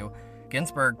Mattachine Review.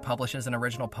 Ginsberg publishes an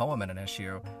original poem in an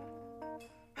issue.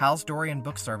 Hal's Dorian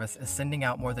Book Service is sending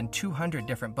out more than 200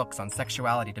 different books on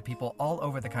sexuality to people all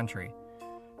over the country.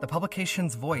 The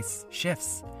publication's voice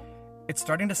shifts. It's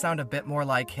starting to sound a bit more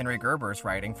like Henry Gerber's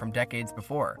writing from decades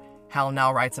before. Hal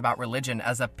now writes about religion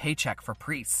as a paycheck for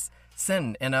priests,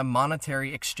 sin in a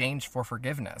monetary exchange for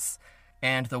forgiveness,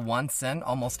 and the one sin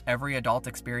almost every adult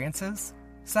experiences: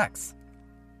 sex.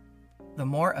 The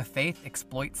more a faith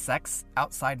exploits sex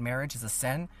outside marriage as a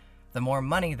sin, the more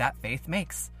money that faith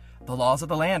makes. The laws of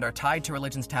the land are tied to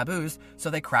religion's taboos, so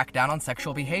they crack down on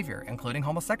sexual behavior, including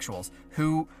homosexuals,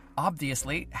 who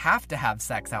obviously have to have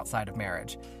sex outside of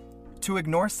marriage. To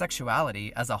ignore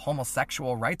sexuality as a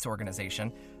homosexual rights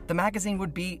organization, the magazine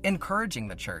would be encouraging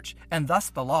the church, and thus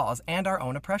the laws and our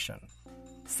own oppression.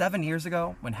 7 years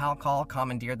ago, when Hal Call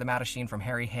commandeered the Mattachine from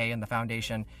Harry Hay and the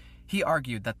Foundation, he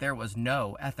argued that there was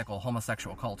no ethical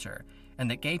homosexual culture, and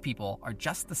that gay people are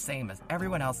just the same as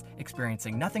everyone else,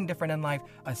 experiencing nothing different in life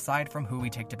aside from who we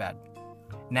take to bed.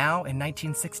 Now, in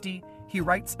 1960, he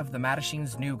writes of the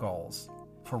Mattachine's new goals: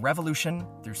 for revolution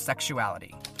through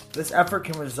sexuality. This effort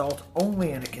can result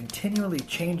only in a continually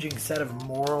changing set of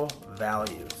moral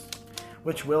values,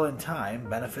 which will in time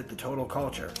benefit the total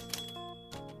culture.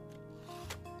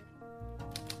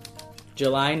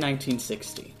 July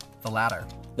 1960. The latter.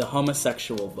 The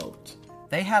homosexual vote.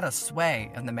 They had a sway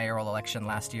in the mayoral election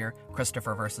last year,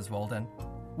 Christopher versus Walden.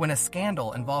 When a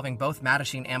scandal involving both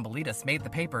Mattachine and Bilitis made the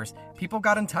papers, people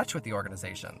got in touch with the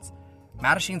organizations.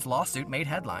 Mattachine's lawsuit made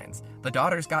headlines. The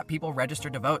daughters got people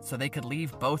registered to vote so they could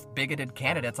leave both bigoted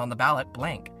candidates on the ballot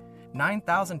blank.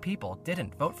 9,000 people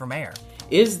didn't vote for mayor.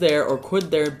 Is there or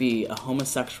could there be a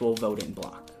homosexual voting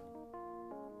bloc?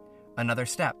 Another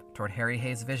step toward Harry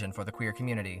Hayes' vision for the queer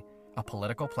community, a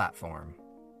political platform.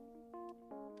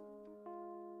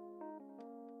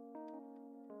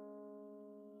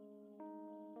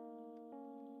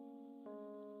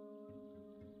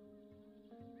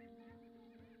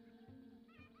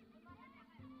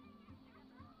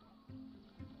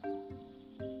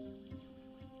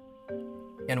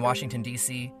 In Washington,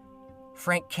 D.C.,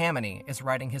 Frank Kameny is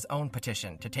writing his own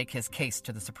petition to take his case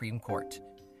to the Supreme Court.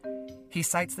 He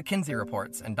cites the Kinsey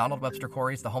reports and Donald Webster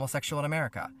Corey's The Homosexual in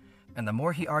America, and the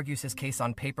more he argues his case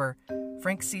on paper,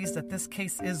 Frank sees that this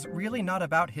case is really not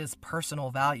about his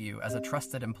personal value as a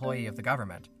trusted employee of the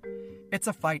government. It's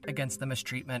a fight against the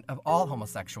mistreatment of all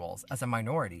homosexuals as a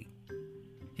minority.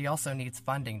 He also needs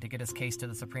funding to get his case to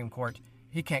the Supreme Court.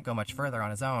 He can't go much further on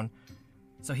his own,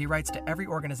 so he writes to every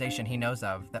organization he knows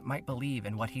of that might believe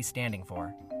in what he's standing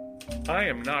for. I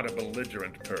am not a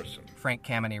belligerent person. Frank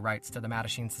Kameny writes to the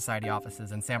Mattachine Society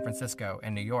offices in San Francisco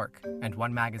and New York, and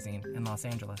One Magazine in Los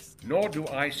Angeles. Nor do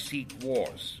I seek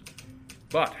wars.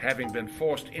 But having been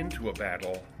forced into a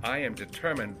battle, I am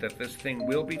determined that this thing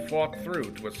will be fought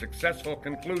through to a successful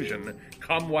conclusion,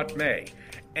 come what may,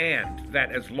 and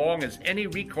that as long as any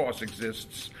recourse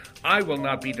exists, I will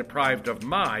not be deprived of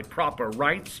my proper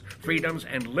rights, freedoms,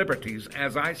 and liberties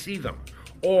as I see them,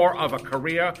 or of a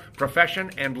career,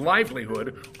 profession, and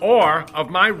livelihood, or of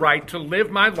my right to live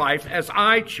my life as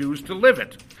I choose to live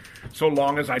it, so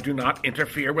long as I do not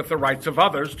interfere with the rights of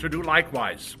others to do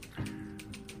likewise.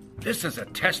 This is a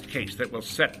test case that will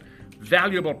set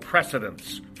valuable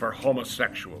precedents for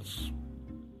homosexuals.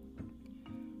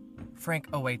 Frank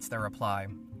awaits their reply.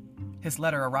 His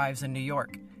letter arrives in New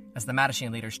York as the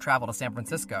Mattachine leaders travel to San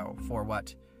Francisco for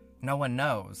what no one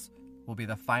knows will be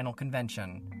the final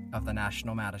convention of the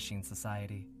National Mattachine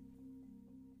Society.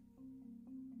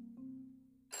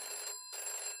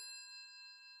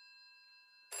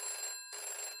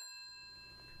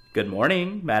 Good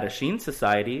morning, Mattachine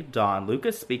Society. Don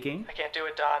Lucas speaking. I can't do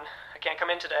it, Don. I can't come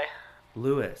in today.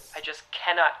 Lewis. I just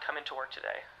cannot come into work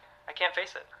today. I can't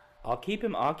face it. I'll keep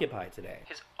him occupied today.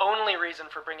 His only reason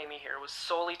for bringing me here was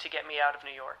solely to get me out of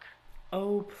New York.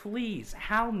 Oh, please.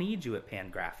 Hal needs you at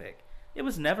Pangraphic. It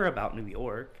was never about New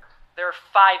York. There are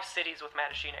 5 cities with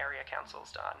Mattachine area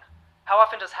councils, Don. How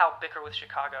often does Hal bicker with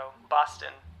Chicago,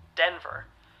 Boston, Denver?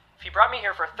 If he brought me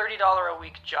here for a $30 a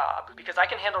week job because I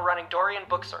can handle running Dorian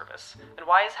Book Service, then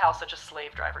why is Hal such a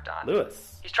slave driver, Don?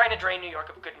 Lewis. He's trying to drain New York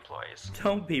of good employees.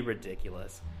 Don't be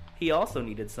ridiculous. He also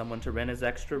needed someone to rent his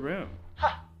extra room.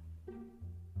 Huh.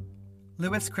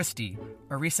 Louis Christie,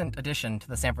 a recent addition to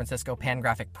the San Francisco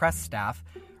Pangraphic Press staff,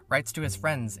 writes to his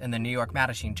friends in the New York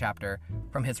Mattachine chapter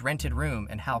from his rented room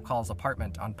in Hal Call's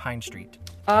apartment on Pine Street.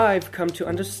 I've come to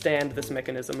understand this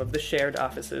mechanism of the shared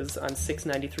offices on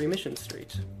 693 Mission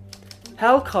Street.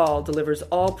 Hal Call delivers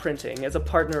all printing as a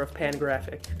partner of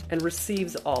Pangraphic and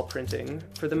receives all printing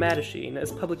for the Mattachine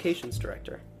as publications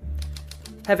director.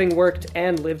 Having worked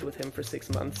and lived with him for 6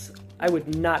 months, I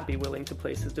would not be willing to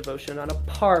place his devotion on a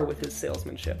par with his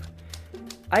salesmanship.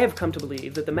 I have come to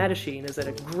believe that the Mattachine is at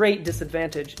a great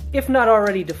disadvantage, if not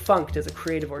already defunct as a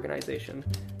creative organization,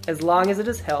 as long as it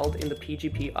is held in the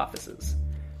PGP offices.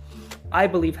 I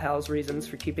believe Hal's reasons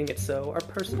for keeping it so are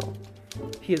personal.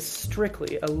 He is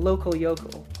strictly a local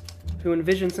yokel who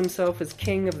envisions himself as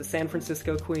king of the San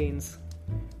Francisco Queens.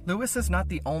 Lewis is not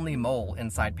the only mole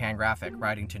inside Pangraphic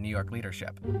writing to New York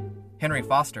leadership. Henry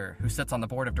Foster, who sits on the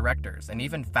board of directors and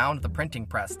even found the printing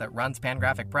press that runs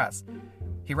Pangraphic Press,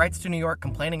 he writes to New York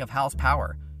complaining of Hal's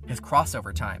power, his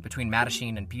crossover time between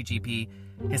Mattachine and PGP,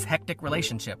 his hectic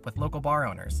relationship with local bar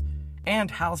owners, and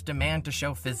Hal's demand to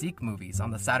show physique movies on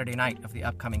the Saturday night of the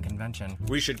upcoming convention.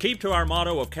 We should keep to our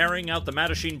motto of carrying out the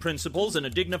Mattachine principles in a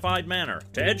dignified manner,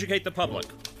 to educate the public.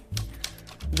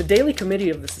 The Daily Committee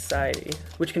of the Society,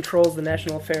 which controls the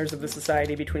national affairs of the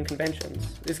Society between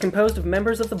conventions, is composed of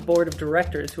members of the board of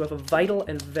directors who have a vital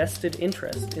and vested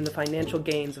interest in the financial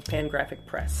gains of Pangraphic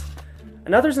Press.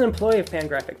 Another is an employee of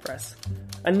Pangraphic Press.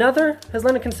 Another has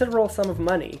lent a considerable sum of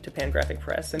money to Pangraphic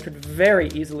Press and could very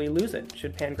easily lose it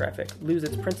should Pangraphic lose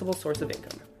its principal source of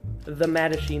income, the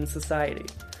Mattachine Society.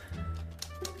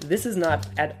 This is not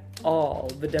at all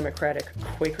the democratic,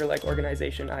 Quaker-like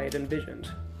organization I had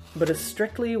envisioned. but a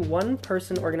strictly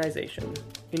one-person organization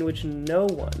in which no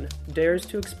one dares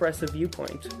to express a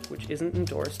viewpoint which isn't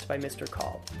endorsed by Mr.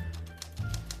 Call.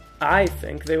 I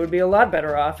think they would be a lot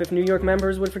better off if New York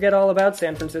members would forget all about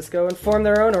San Francisco and form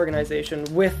their own organization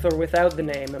with or without the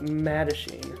name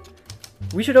Mattachine.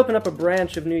 We should open up a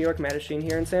branch of New York Mattachine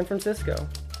here in San Francisco.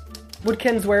 Would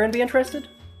Ken Zwerin be interested?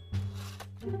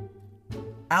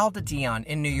 Al de Dion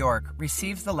in New York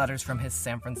receives the letters from his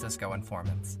San Francisco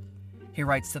informants. He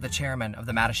writes to the chairman of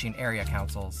the Mattachine Area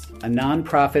Councils. A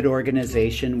nonprofit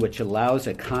organization which allows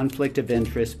a conflict of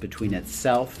interest between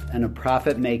itself and a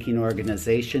profit-making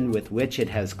organization with which it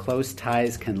has close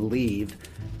ties can leave,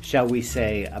 shall we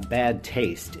say, a bad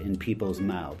taste in people's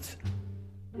mouths.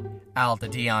 Al de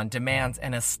Dion demands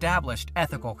an established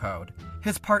ethical code.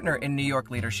 His partner in New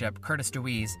York leadership, Curtis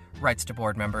DeWeese, writes to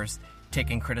board members,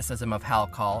 taking criticism of Hal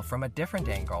Call from a different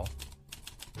angle.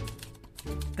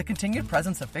 The continued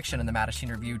presence of fiction in the Mattachine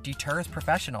Review deters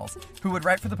professionals who would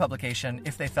write for the publication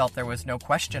if they felt there was no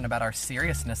question about our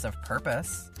seriousness of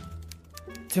purpose.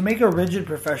 To make a rigid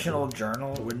professional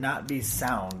journal would not be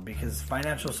sound because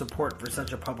financial support for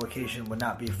such a publication would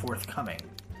not be forthcoming.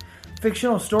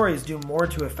 Fictional stories do more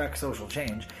to affect social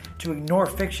change. To ignore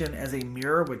fiction as a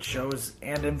mirror which shows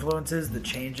and influences the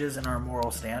changes in our moral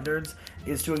standards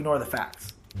is to ignore the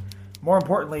facts. More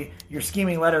importantly, your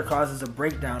scheming letter causes a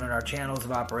breakdown in our channels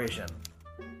of operation.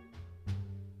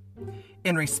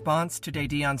 In response to de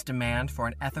Dion's demand for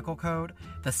an ethical code,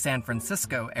 the San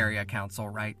Francisco Area Council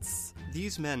writes,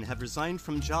 "These men have resigned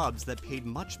from jobs that paid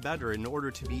much better in order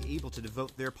to be able to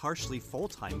devote their partially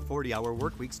full-time 40-hour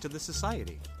work weeks to the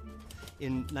society.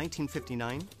 In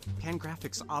 1959,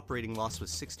 Pangraphic's operating loss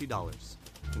was $60,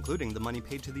 including the money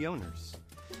paid to the owners.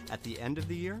 At the end of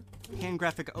the year,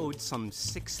 Pangraphic owed some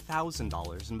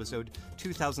 $6,000 and was owed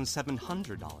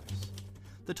 $2,700.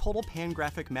 The total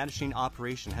Pangraphic Mattachine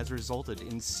operation has resulted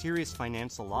in serious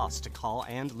financial loss to Call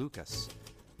and Lucas.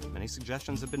 Many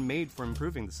suggestions have been made for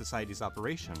improving the society's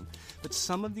operation, but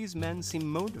some of these men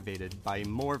seem motivated by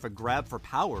more of a grab for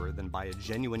power than by a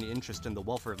genuine interest in the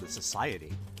welfare of the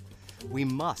society. We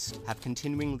must have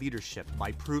continuing leadership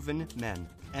by proven men.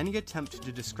 Any attempt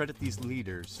to discredit these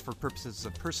leaders for purposes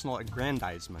of personal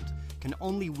aggrandizement can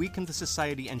only weaken the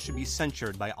society and should be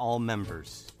censured by all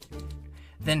members."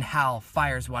 Then Hal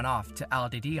fires one off to Al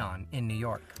de Dion in New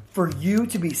York. For you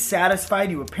to be satisfied,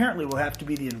 you apparently will have to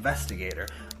be the investigator.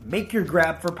 Make your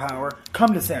grab for power,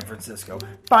 come to San Francisco,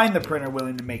 find the printer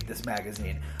willing to make this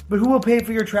magazine. But who will pay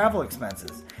for your travel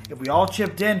expenses? If we all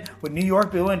chipped in, would New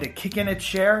York be willing to kick in its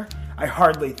share? I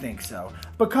hardly think so.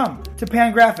 But come to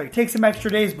Pangraphic, take some extra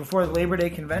days before the Labor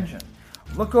Day convention.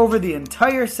 Look over the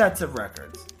entire sets of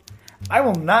records. I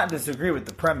will not disagree with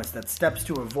the premise that steps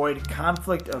to avoid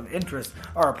conflict of interest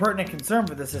are a pertinent concern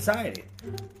for the society.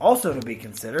 Also to be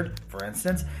considered, for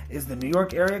instance, is the New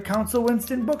York Area Council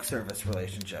Winston Book Service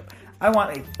relationship. I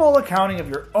want a full accounting of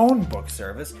your own book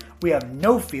service. We have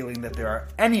no feeling that there are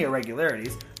any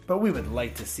irregularities, but we would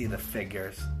like to see the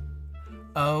figures.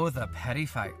 Oh, the petty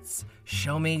fights.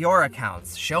 Show me your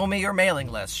accounts. Show me your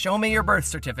mailing list. Show me your birth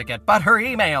certificate. But her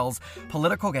emails.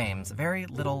 Political games. Very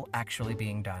little actually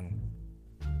being done.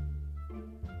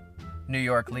 New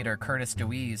York leader Curtis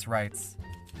DeWeese writes,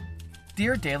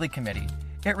 "Dear Daily Committee,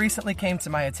 it recently came to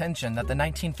my attention that the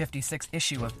 1956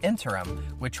 issue of Interim,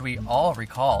 which we all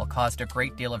recall caused a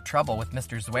great deal of trouble with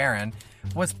Mr. Zwerin,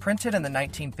 was printed in the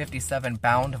 1957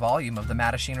 bound volume of the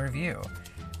Mattachine Review.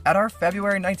 At our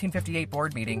February 1958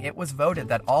 board meeting, it was voted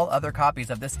that all other copies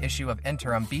of this issue of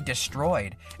Interim be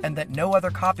destroyed and that no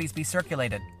other copies be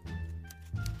circulated."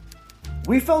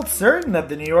 We felt certain that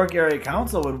the New York Area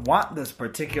Council would want this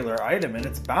particular item in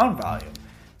its bound volume,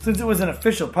 since it was an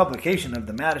official publication of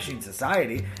the Mattachine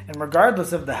Society, and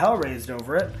regardless of the hell raised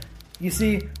over it, you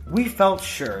see, we felt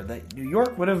sure that New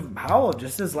York would have howled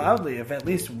just as loudly if at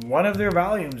least one of their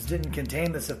volumes didn't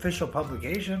contain this official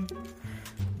publication.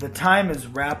 The time is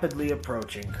rapidly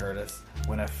approaching, Curtis,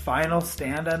 when a final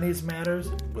stand on these matters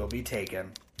will be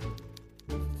taken.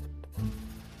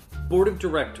 Board of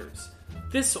Directors.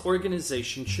 This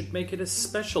organization should make it a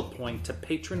special point to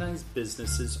patronize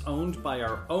businesses owned by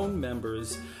our own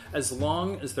members as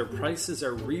long as their prices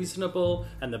are reasonable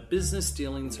and the business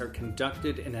dealings are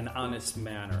conducted in an honest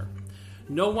manner.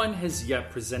 No one has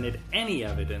yet presented any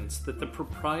evidence that the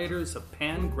proprietors of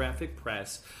Pangraphic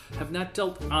Press have not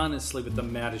dealt honestly with the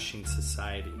Mattachine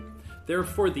Society.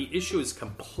 Therefore, the issue is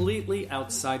completely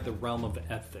outside the realm of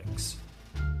ethics.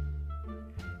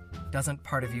 Doesn't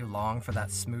part of you long for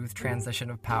that smooth transition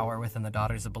of power within the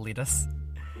Daughters of Bilitis?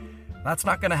 That's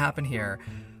not going to happen here.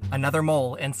 Another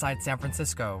mole inside San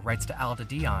Francisco writes to Al de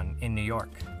Dion in New York.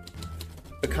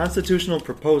 A constitutional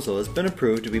proposal has been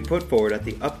approved to be put forward at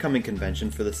the upcoming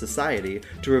convention for the Society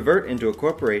to revert into a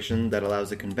corporation that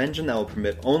allows a convention that will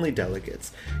permit only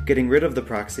delegates, getting rid of the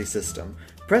proxy system.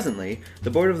 Presently,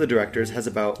 the board of the directors has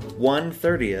about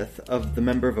 1/30th of the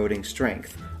member voting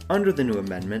strength. Under the new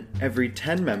amendment, every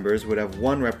 10 members would have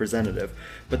one representative,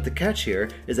 but the catch here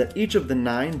is that each of the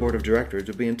 9 board of directors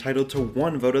would be entitled to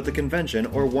 1 vote at the convention,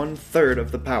 or 1/3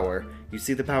 of the power. You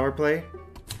see the power play?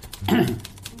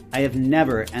 I have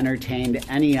never entertained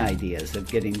any ideas of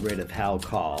getting rid of Hal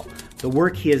Call. The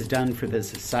work he has done for the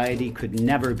Society could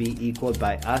never be equaled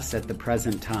by us at the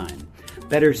present time.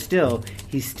 Better still,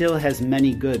 he still has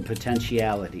many good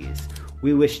potentialities.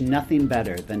 We wish nothing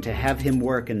better than to have him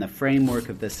work in the framework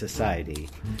of the Society.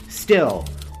 Still,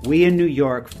 we in New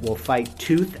York will fight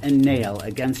tooth and nail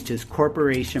against his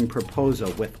corporation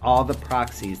proposal with all the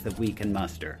proxies that we can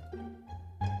muster.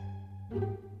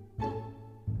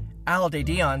 Al de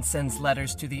Dion sends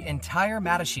letters to the entire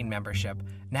Mattachine membership,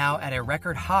 now at a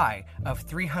record high of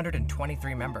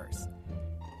 323 members.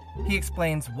 He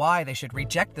explains why they should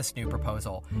reject this new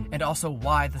proposal, and also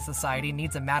why the Society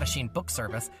needs a Mattachine book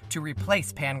service to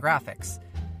replace Pangraphics.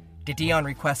 De Dion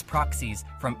requests proxies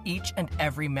from each and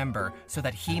every member so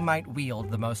that he might wield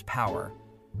the most power.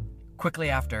 Quickly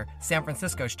after, San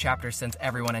Francisco's chapter sends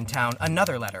everyone in town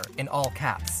another letter in all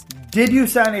caps. Did you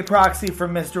sign a proxy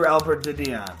from Mr. Albert de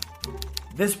Dion?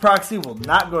 This proxy will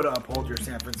not go to uphold your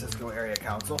San Francisco Area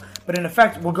Council, but in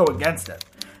effect will go against it.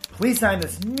 Please sign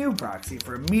this new proxy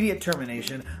for immediate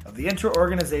termination of the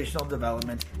inter-organizational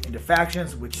development into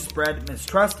factions which spread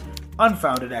mistrust,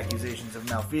 unfounded accusations of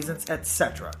malfeasance,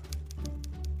 etc.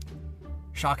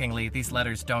 Shockingly, these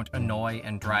letters don't annoy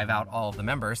and drive out all of the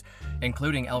members,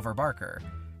 including Elver Barker.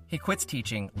 He quits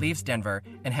teaching, leaves Denver,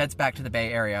 and heads back to the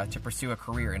Bay Area to pursue a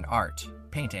career in art,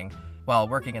 painting, while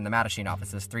working in the Mattachine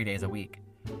offices 3 days a week.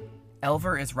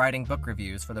 Elver is writing book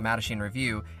reviews for the Mattachine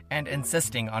Review and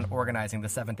insisting on organizing the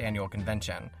 7th annual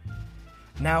convention.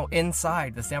 Now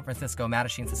inside the San Francisco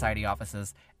Mattachine Society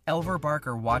offices, Elver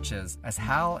Barker watches as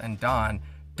Hal and Don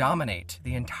dominate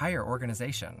the entire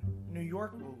organization. New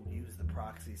York will use the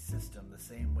proxy system the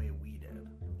same way we did.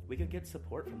 We could get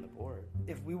support from the board.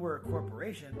 If we were a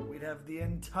corporation, we'd have the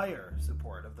entire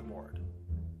support of the board.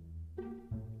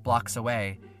 Blocks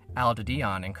away, Al de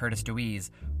Dion and Curtis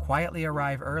Deweese quietly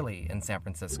arrive early in San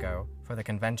Francisco for the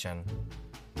convention.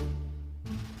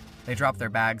 They drop their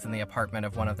bags in the apartment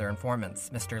of one of their informants,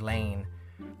 Mr. Lane.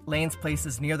 Lane's place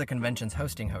is near the convention's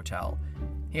hosting hotel.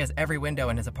 He has every window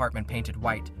in his apartment painted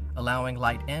white, allowing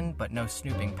light in but no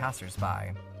snooping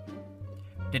passersby.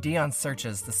 De Dion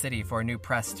searches the city for a new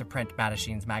press to print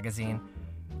Mattachine's magazine.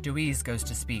 Deweese goes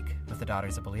to speak with the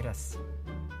Daughters of Bilitis.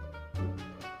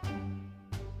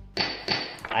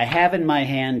 I have in my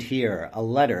hand here a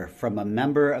letter from a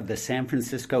member of the San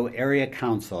Francisco Area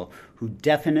Council who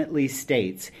definitely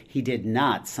states he did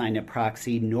not sign a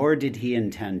proxy, nor did he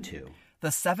intend to. The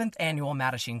 7th annual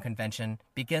Mattachine convention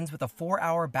begins with a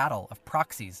 4-hour battle of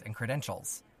proxies and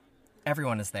credentials.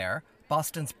 Everyone is there: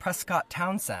 Boston's Prescott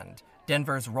Townsend,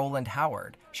 Denver's Roland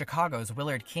Howard, Chicago's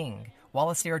Willard King,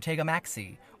 Wallace Ortega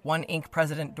Maxey, One Inc.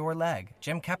 President Dor Legg,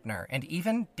 Jim Kepner, and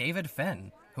even David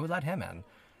Finn. Who let him in?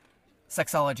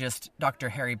 Sexologist Dr.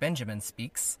 Harry Benjamin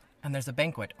speaks, and there's a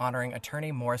banquet honoring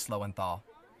attorney Morris Lowenthal.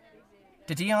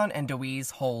 De Dion and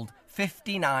Deweese hold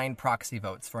 59 proxy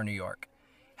votes for New York.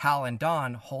 Hal and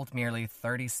Don hold merely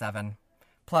 37.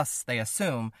 Plus, they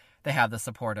assume they have the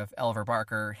support of Elver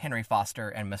Barker, Henry Foster,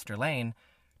 and Mr. Lane,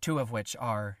 2 of which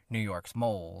are New York's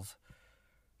moles.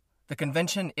 The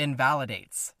convention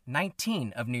invalidates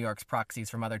 19 of New York's proxies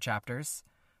from other chapters.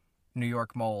 New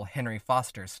York mole Henry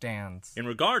Foster stands. In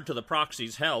regard to the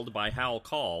proxies held by Hal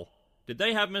Call, did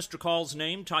they have Mr. Call's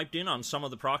name typed in on some of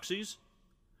the proxies?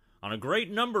 On a great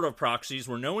number of proxies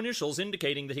were no initials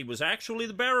indicating that he was actually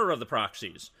the bearer of the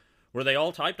proxies. Were they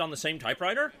all typed on the same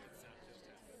typewriter?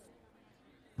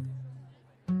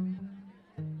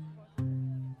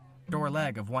 Dor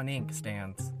Legg of One Inc.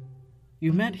 stands.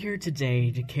 You met here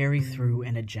today to carry through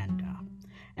an agenda.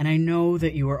 And I know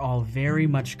that you are all very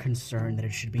much concerned that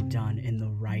it should be done in the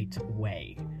right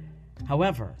way.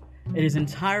 However, it is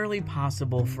entirely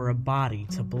possible for a body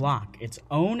to block its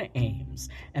own aims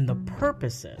and the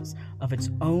purposes of its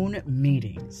own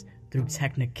meetings through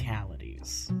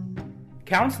technicalities.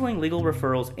 Counseling, legal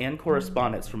referrals, and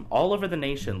correspondence from all over the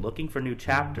nation looking for new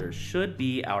chapters should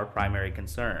be our primary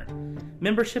concern.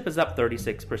 Membership is up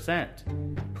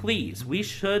 36%. Please, we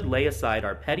should lay aside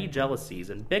our petty jealousies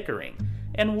and bickering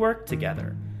and work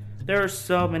together. There are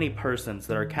so many persons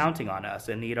that are counting on us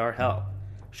and need our help.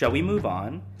 Shall we move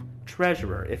on?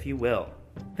 Treasurer, if you will.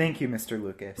 Thank you, Mr.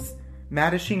 Lucas.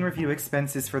 Mattachine Review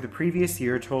expenses for the previous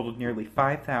year totaled nearly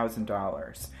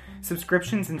 $5,000.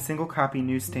 Subscriptions and single-copy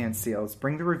newsstand sales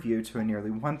bring the review to a nearly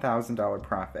 $1,000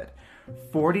 profit.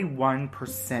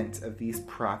 41% of these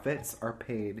profits are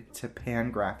paid to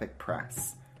Pan-Graphic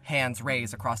Press. Hands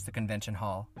raise across the convention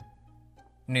hall.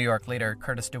 New York leader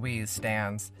Curtis DeWeese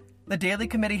stands. The Daily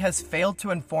Committee has failed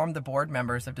to inform the board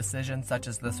members of decisions such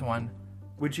as this one.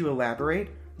 Would you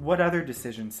elaborate? What other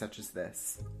decisions such as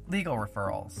this? Legal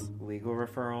referrals. Legal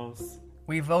referrals?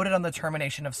 We voted on the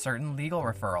termination of certain legal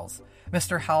referrals.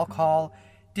 Mr. Hal Call,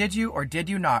 did you or did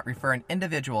you not refer an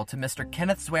individual to Mr.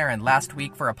 Kenneth Swearin last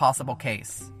week for a possible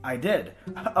case? I did,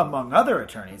 among other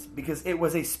attorneys, because it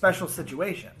was a special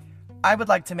situation. I would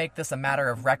like to make this a matter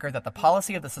of record that the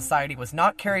policy of the society was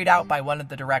not carried out by one of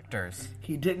the directors.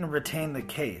 He didn't retain the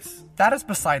case. That is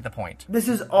beside the point. This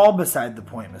is all beside the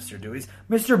point, Mr. Dewey.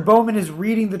 Mr. Bowman is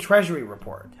reading the Treasury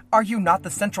report. Are you not the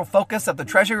central focus of the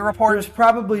Treasury report? There's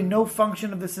probably no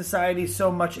function of the society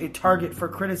so much a target for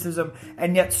criticism,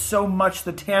 and yet so much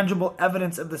the tangible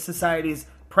evidence of the society's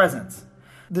presence.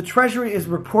 The Treasury is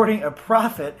reporting a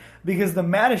profit because the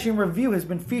Mattachine Review has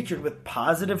been featured with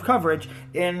positive coverage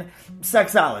in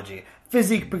Sexology,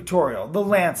 Physique Pictorial, The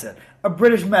Lancet, a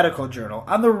British medical journal,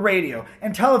 on the radio,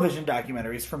 and television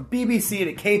documentaries from BBC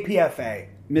to KPFA.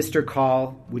 Mr.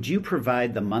 Call, would you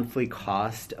provide the monthly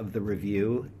cost of the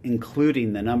review,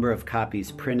 including the number of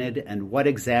copies printed and what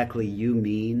exactly you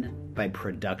mean by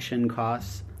production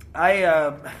costs?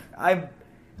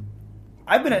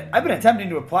 I've been attempting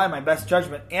to apply my best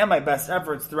judgment and my best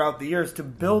efforts throughout the years to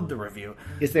build the review.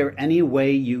 Is there any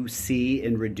way you see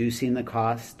in reducing the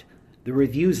cost? The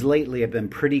reviews lately have been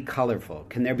pretty colorful.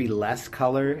 Can there be less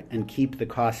color and keep the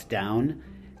cost down?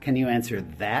 Can you answer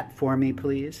that for me,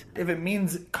 please? If it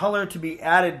means color to be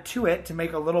added to it to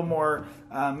make it a little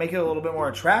bit more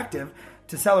attractive,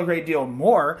 to sell a great deal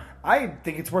more, I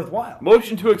think it's worthwhile.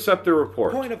 Motion to accept the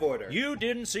report. Point of order. You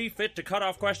didn't see fit to cut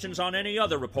off questions on any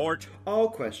other report. All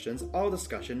questions, all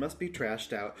discussion must be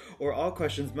trashed out, or all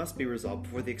questions must be resolved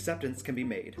before the acceptance can be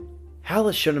made. Hal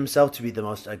has shown himself to be the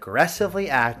most aggressively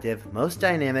active, most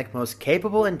dynamic, most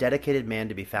capable and dedicated man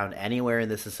to be found anywhere in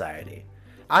the society.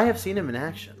 I have seen him in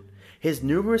action. His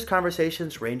numerous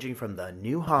conversations ranging from the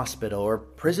new hospital or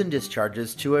prison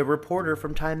discharges to a reporter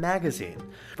from Time magazine,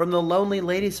 from the lonely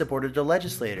lady supporter to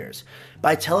legislators,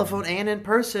 by telephone and in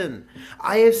person.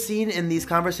 I have seen in these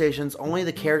conversations only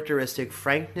the characteristic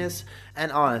frankness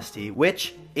and honesty,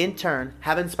 which, in turn,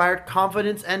 have inspired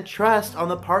confidence and trust on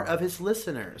the part of his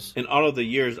listeners. In all of the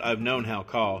years I've known Hal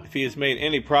Call, if he has made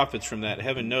any profits from that,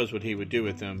 heaven knows what he would do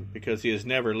with them, because he has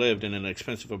never lived in an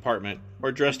expensive apartment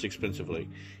or dressed expensively.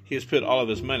 He has put all of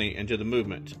his money into the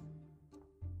movement.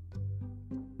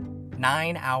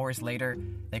 9 hours later,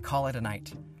 they call it a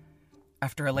night.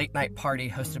 After a late-night party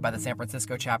hosted by the San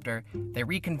Francisco chapter, they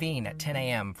reconvene at 10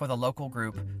 a.m. for the local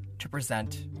group to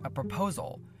present a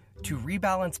proposal to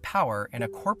rebalance power in a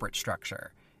corporate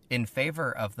structure in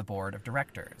favor of the board of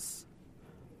directors.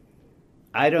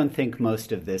 I don't think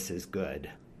most of this is good.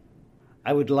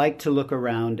 I would like to look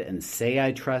around and say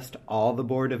I trust all the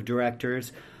board of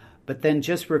directors, but then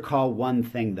just recall one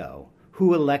thing, though.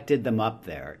 Who elected them up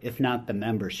there, if not the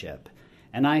membership?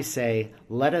 And I say,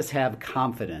 let us have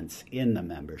confidence in the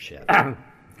membership.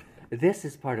 This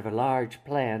is part of a large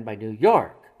plan by New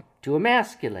York to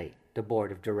emasculate the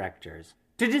board of directors,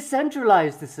 to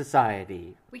decentralize the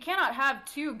society. We cannot have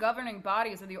two governing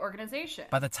bodies of the organization.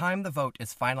 By the time the vote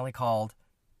is finally called,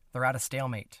 they're at a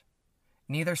stalemate.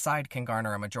 Neither side can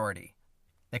garner a majority.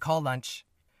 They call lunch.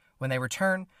 When they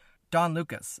return, Don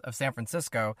Lucas of San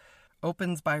Francisco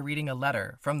opens by reading a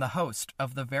letter from the host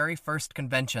of the very first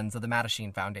conventions of the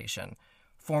Mattachine Foundation,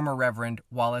 former Reverend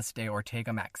Wallace de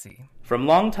Ortega Maxey. From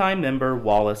longtime member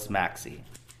Wallace Maxey.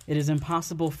 It is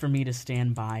impossible for me to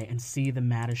stand by and see the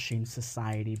Mattachine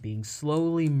Society being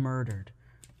slowly murdered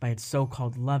by its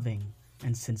so-called loving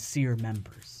and sincere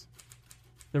members.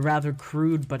 The rather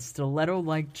crude but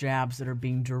stiletto-like jabs that are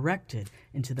being directed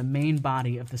into the main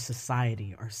body of the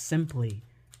society are simply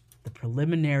the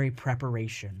preliminary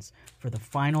preparations for the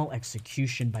final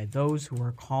execution by those who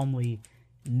are calmly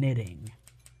knitting,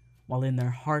 while in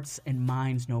their hearts and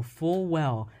minds know full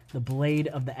well the blade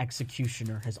of the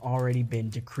executioner has already been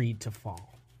decreed to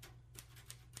fall.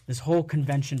 This whole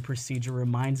convention procedure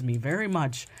reminds me very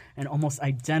much and almost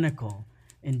identical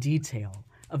in detail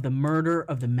of the murder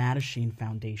of the Mattachine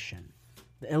Foundation,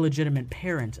 the illegitimate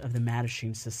parent of the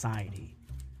Mattachine Society.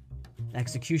 The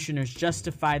executioners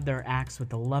justified their acts with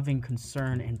the loving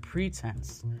concern and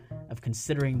pretense of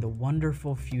considering the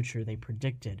wonderful future they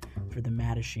predicted for the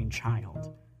Mattachine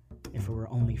child, if it were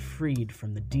only freed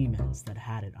from the demons that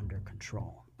had it under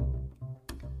control.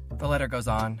 The letter goes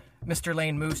on. Mr.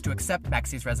 Lane moves to accept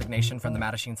Maxie's resignation from the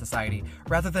Mattachine Society.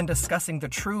 Rather than discussing the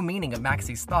true meaning of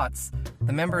Maxie's thoughts,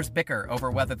 the members bicker over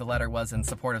whether the letter was in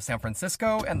support of San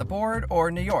Francisco and the board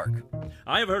or New York.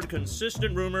 I have heard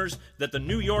consistent rumors that the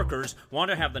New Yorkers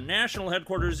want to have the national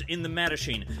headquarters in the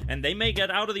Mattachine, and they may get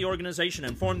out of the organization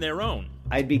and form their own.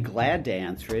 I'd be glad to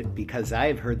answer it because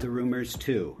I've heard the rumors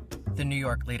too. The New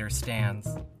York leader stands.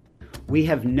 We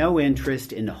have no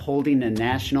interest in holding a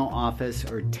national office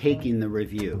or taking the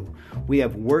review. We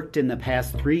have worked in the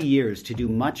past 3 years to do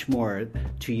much more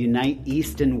to unite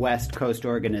East and West Coast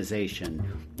organization,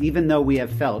 even though we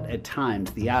have felt at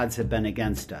times the odds have been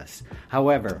against us.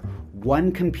 However,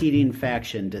 one competing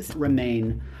faction does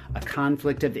remain a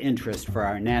conflict of interest for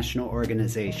our national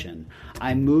organization.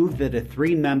 I move that a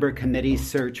 3-member committee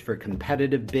search for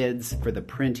competitive bids for the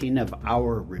printing of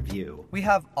our review. We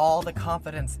have all the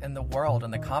confidence in the world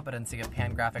in the competency of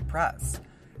Pangraphic Press.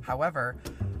 However,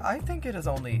 I think it is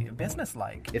only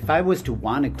businesslike. If I was to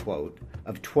want a quote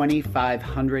of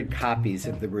 2,500 copies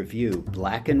of the review,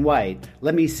 black and white,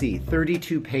 let me see,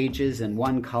 32 pages in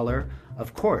one color,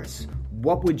 of course,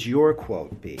 what would your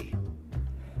quote be?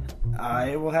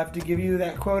 I will have to give you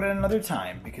that quote at another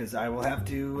time because I will have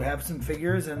to have some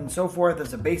figures and so forth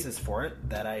as a basis for it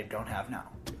that I don't have now.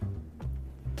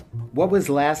 What was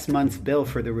last month's bill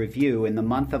for the review in the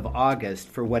month of August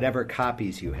for whatever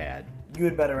copies you had? You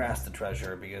had better ask the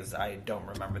treasurer because I don't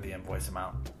remember the invoice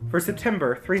amount. For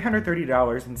September,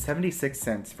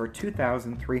 $330.76 for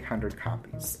 2,300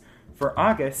 copies. For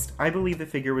August, I believe the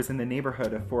figure was in the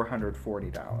neighborhood of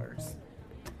 $440.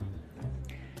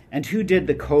 And who did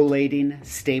the collating,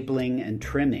 stapling, and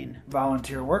trimming?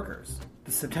 Volunteer workers.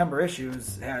 The September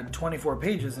issues had 24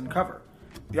 pages in cover.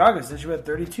 The August issue had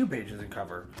 32 pages in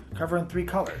cover in 3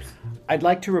 colors. I'd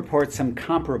like to report some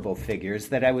comparable figures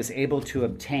that I was able to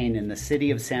obtain in the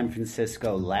city of San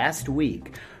Francisco last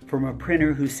week from a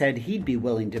printer who said he'd be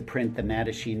willing to print the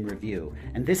Mattachine Review.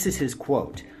 And this is his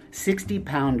quote: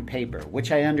 60-pound paper,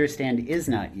 which I understand is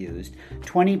not used,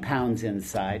 20 pounds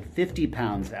inside, 50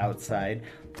 pounds outside,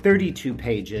 32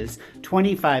 pages,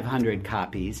 2,500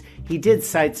 copies. He did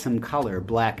cite some color,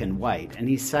 black and white, and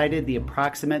he cited the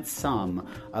approximate sum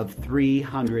of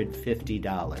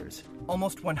 $350.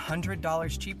 Almost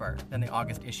 $100 cheaper than the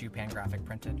August issue Pangraphic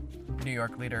printed. New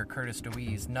York leader Curtis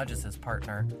DeWeese nudges his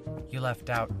partner. You left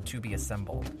out "to be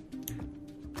assembled."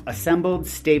 Assembled,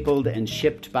 stapled, and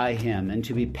shipped by him, and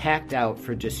to be packed out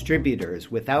for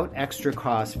distributors without extra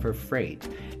cost for freight,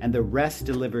 and the rest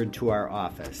delivered to our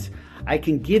office. I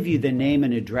can give you the name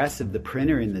and address of the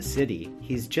printer in the city.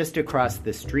 He's just across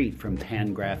the street from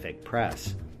Pangraphic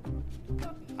Press.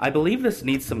 I believe this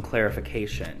needs some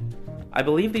clarification. I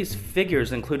believe these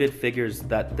figures included figures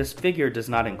that this figure does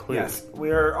not include. Yes,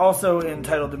 we are also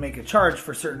entitled to make a charge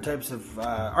for certain types of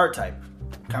art type.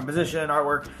 Composition,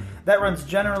 artwork. That runs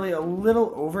generally a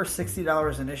little over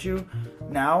 $60 an issue.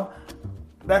 Now,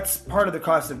 that's part of the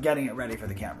cost of getting it ready for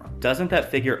the camera. Doesn't that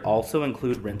figure also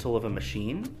include rental of a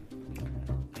machine?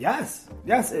 Yes,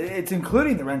 it's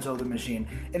including the rental of the machine.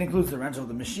 It includes the rental of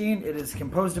the machine. It is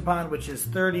composed upon, which is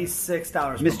 $36 per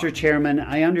month. Mr. Chairman,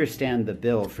 I understand the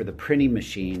bill for the printing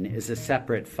machine is a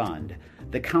separate fund.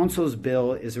 The council's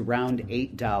bill is around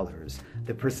 $8.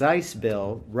 The precise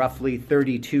bill, roughly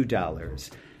 $32.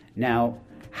 Now,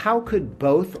 how could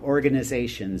both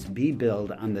organizations be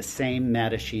billed on the same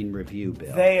Mattachine Review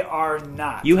bill? They are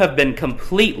not. You have been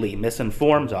completely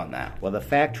misinformed on that. Well, the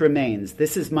fact remains,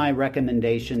 this is my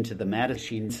recommendation to the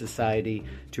Mattachine Society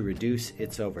to reduce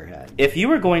its overhead. If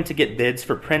you are going to get bids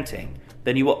for printing,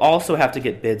 then you will also have to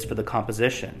get bids for the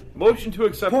composition. Motion to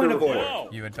accept Point the of report.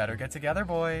 order. You had better get together,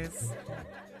 boys.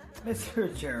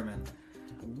 Mr. Chairman,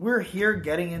 we're here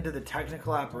getting into the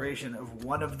technical operation of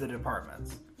one of the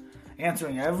departments.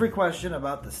 Answering every question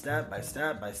about the step by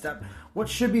step, what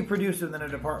should be produced within a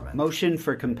department. Motion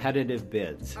for competitive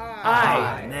bids.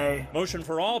 Aye. Nay. Motion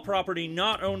for all property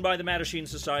not owned by the Mattachine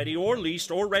Society or leased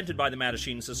or rented by the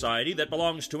Mattachine Society that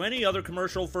belongs to any other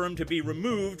commercial firm to be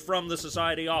removed from the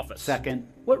Society office. Second.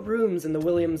 What rooms in the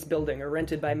Williams building are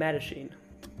rented by Mattachine?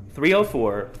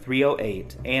 304,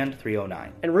 308, and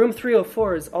 309. And room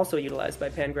 304 is also utilized by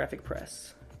Pangraphic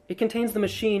Press. It contains the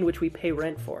machine which we pay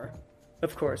rent for.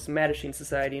 Of course, Mattachine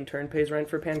Society in turn pays rent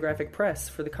for Pangraphic Press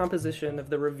for the composition of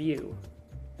the review,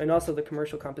 and also the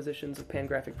commercial compositions of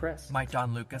Pangraphic Press. Might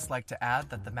Don Lucas like to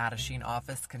add that the Mattachine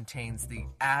office contains the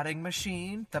adding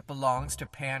machine that belongs to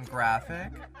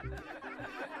Pangraphic?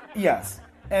 Yes,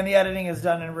 and the editing is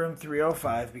done in room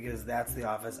 305 because that's the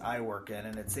office I work in,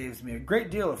 and it saves me a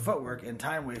great deal of footwork and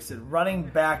time wasted running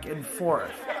back and forth.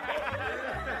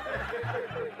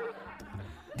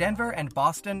 Denver and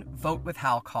Boston vote with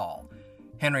Hal Call.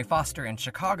 Henry Foster and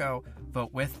Chicago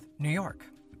vote with New York.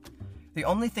 The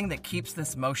only thing that keeps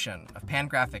this motion of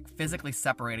Pangraphic physically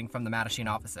separating from the Mattachine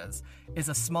offices is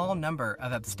a small number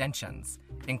of abstentions,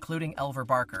 including Elver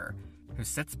Barker, who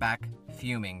sits back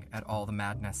fuming at all the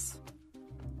madness.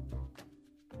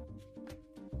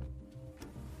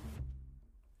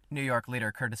 New York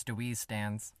leader Curtis DeWeese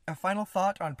stands. A final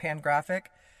thought on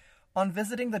Pangraphic. On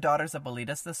visiting the Daughters of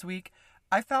Bilitis this week,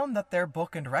 I found that their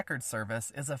book and record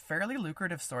service is a fairly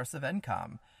lucrative source of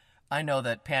income. I know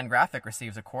that Pangraphic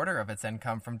receives a quarter of its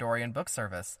income from Dorian Book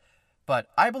Service, but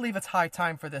I believe it's high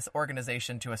time for this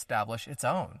organization to establish its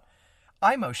own.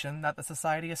 I motion that the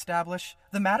Society establish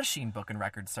the Mattachine Book and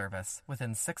Record Service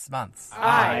within 6 months.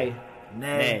 Aye.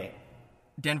 Nay.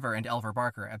 Denver and Elver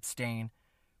Barker abstain.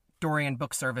 Dorian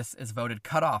Book Service is voted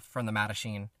cut off from the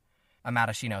Mattachine. A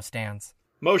Mattachino stands.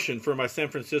 Motion for my San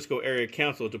Francisco Area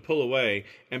Council to pull away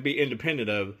and be independent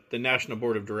of the National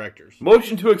Board of Directors.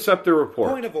 Motion to accept the report.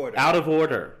 Point of order. Out of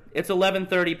order. It's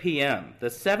 11:30 p.m. The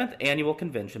 7th Annual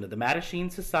Convention of the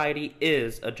Mattachine Society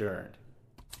is adjourned.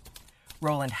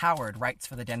 Roland Howard writes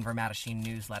for the Denver Mattachine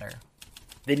newsletter.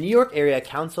 The New York Area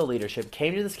Council leadership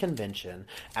came to this convention,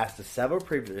 as to several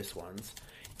previous ones,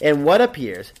 in what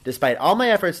appears, despite all my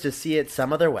efforts to see it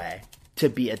some other way, to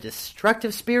be a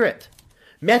destructive spirit.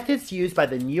 Methods used by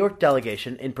the New York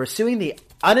delegation in pursuing the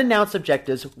unannounced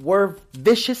objectives were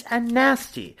vicious and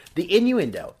nasty. The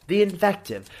innuendo, the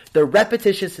invective, the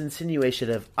repetitious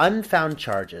insinuation of unfound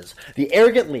charges, the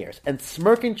arrogant leers and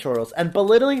smirking chortles and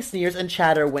belittling sneers and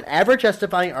chatter whenever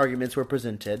justifying arguments were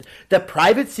presented, the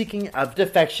private seeking of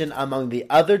defection among the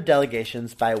other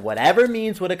delegations by whatever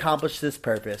means would accomplish this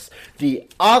purpose, the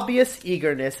obvious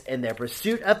eagerness in their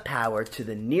pursuit of power to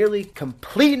the nearly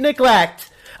complete neglect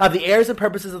of the airs and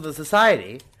purposes of the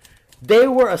society, they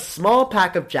were a small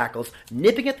pack of jackals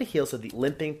nipping at the heels of the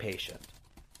limping patient.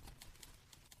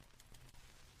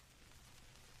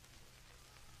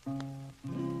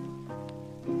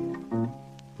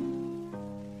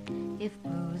 If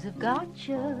booze have got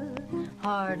you,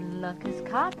 hard luck has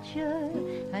caught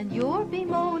you, and you're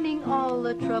bemoaning all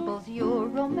the troubles your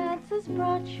romance has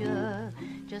brought you,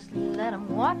 just let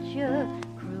 'em watch you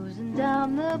cruising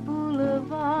down the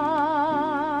boulevard.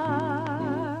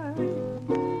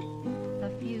 A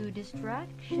few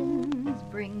distractions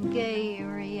bring gay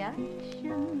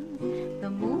reactions. The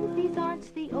movies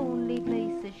aren't the only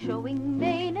places showing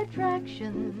main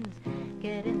attractions.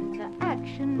 Get into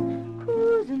action,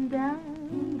 cruising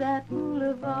down that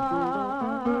boulevard.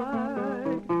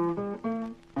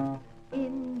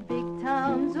 In big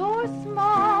towns or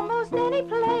small, most any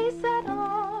place at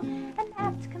all, an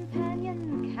apt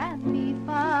companion can be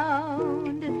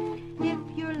found. If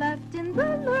you're left in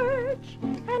the lurch,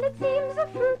 and it seems a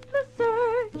fruitless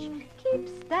search, keep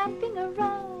stamping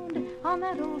around on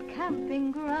that old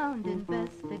camping ground.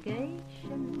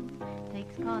 Investigation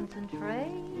takes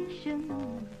concentration.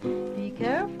 Be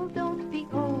careful, don't be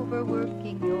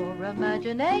overworking your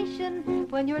imagination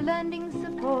when you're lending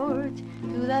support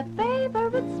to that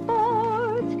favorite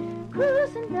sport,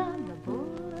 cruising down the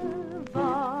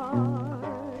boulevard.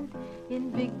 In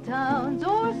big towns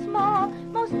or small,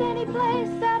 most any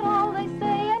place at all, they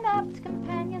say an apt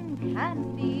companion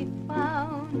can be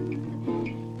found.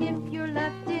 If you're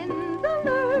left in the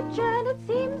lurch and it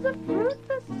seems a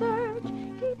fruitless search,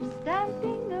 keep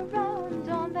stamping around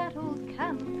on that old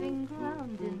camping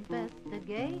ground.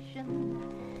 Investigation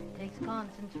takes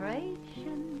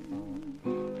concentration.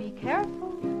 Be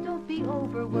careful, don't be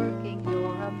overworking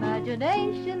your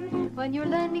imagination when you're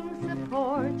lending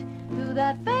support to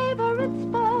that favorite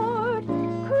sport,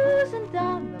 cruising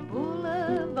down the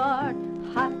boulevard.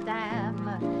 Hot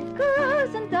damn,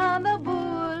 cruising down the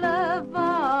boulevard.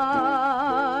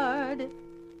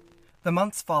 The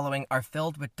months following are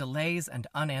filled with delays and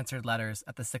unanswered letters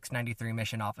at the 693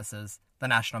 mission offices, the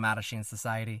National Mattachine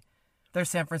Society. Their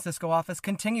San Francisco office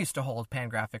continues to hold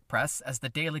Pangraphic Press as the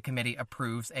Daily Committee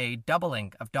approves a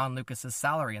doubling of Don Lucas's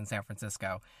salary in San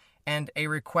Francisco and a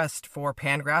request for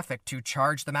Pangraphic to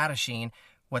charge the Mattachine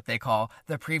what they call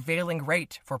the prevailing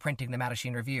rate for printing the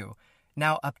Mattachine Review,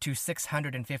 now up to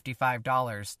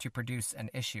 $655 to produce an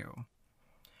issue.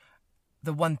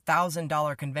 The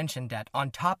 $1,000 convention debt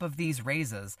on top of these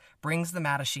raises brings the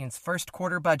Mattachine's first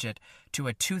quarter budget to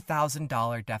a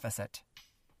 $2,000 deficit.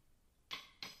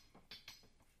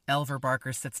 Elver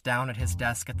Barker sits down at his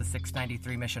desk at the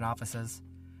 693 mission offices.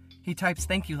 He types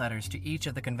thank you letters to each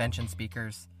of the convention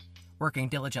speakers. Working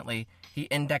diligently, he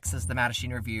indexes the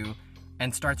Mattachine Review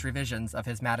and starts revisions of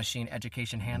his Mattachine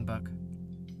Education Handbook.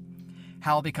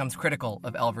 Hal becomes critical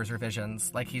of Elver's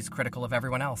revisions, like he's critical of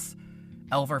everyone else.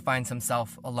 Elver finds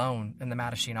himself alone in the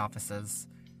Mattachine offices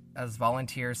as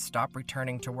volunteers stop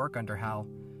returning to work under Hal.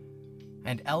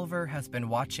 And Elver has been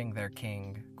watching their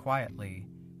king quietly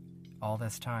all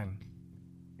this time.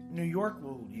 New York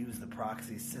will use the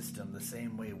proxy system the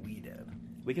same way we did.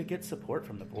 We could get support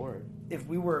from the board. If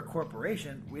we were a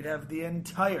corporation, we'd have the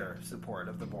entire support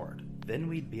of the board. Then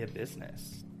we'd be a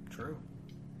business. True.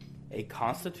 A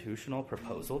constitutional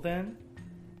proposal, then?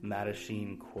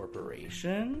 Mattachine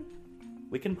Corporation?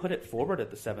 We can put it forward at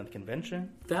the 7th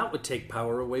convention. That would take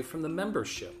power away from the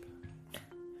membership.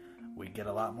 We'd get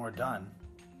a lot more done.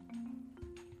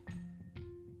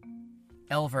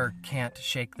 Elver can't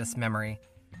shake this memory,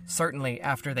 certainly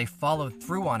after they followed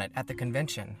through on it at the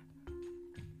convention.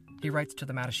 He writes to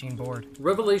the Mattachine board.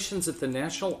 Revelations at the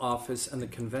national office and the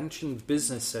convention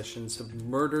business sessions have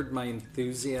murdered my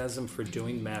enthusiasm for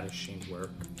doing Mattachine work.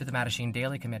 To the Mattachine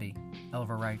Daily Committee,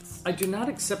 Elver writes, I do not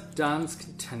accept Don's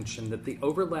contention that the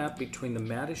overlap between the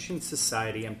Mattachine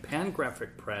Society and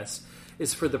Pangraphic Press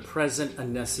is for the present a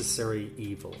necessary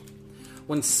evil.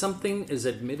 When something is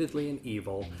admittedly an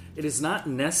evil, it is not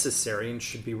necessary and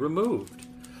should be removed.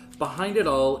 Behind it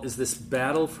all is this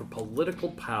battle for political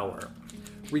power.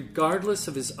 Regardless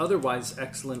of his otherwise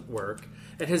excellent work,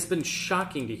 it has been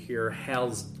shocking to hear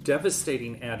Hal's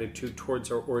devastating attitude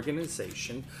towards our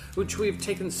organization, which we have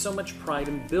taken so much pride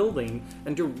in building,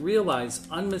 and to realize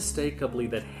unmistakably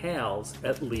that Hal's,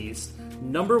 at least,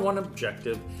 number one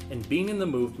objective in being in the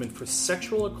movement for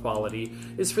sexual equality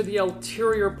is for the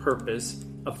ulterior purpose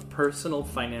of personal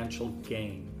financial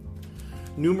gain.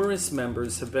 Numerous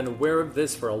members have been aware of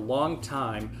this for a long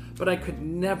time, but I could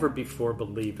never before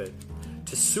believe it.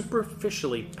 To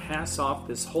superficially pass off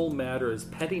this whole matter as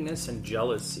pettiness and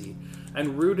jealousy,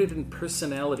 and rooted in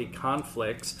personality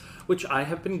conflicts, which I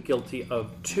have been guilty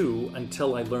of too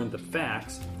until I learned the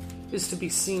facts, is to be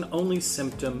seen only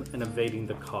symptom and evading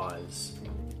the cause.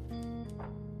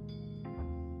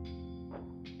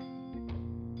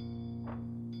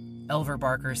 Elver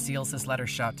Barker seals his letter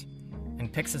shut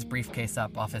and picks his briefcase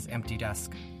up off his empty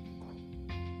desk.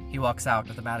 He walks out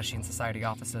of the Mattachine Society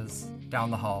offices, down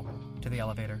the hall, to the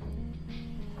elevator.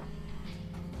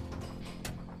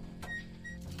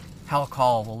 Hal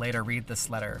Call will later read this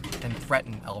letter and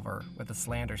threaten Elver with a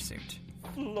slander suit.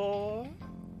 Floor.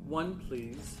 One,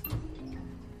 please.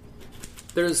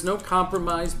 There is no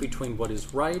compromise between what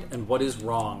is right and what is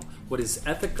wrong, what is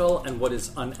ethical and what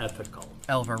is unethical.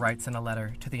 Elver writes in a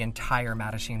letter to the entire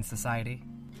Mattachine Society.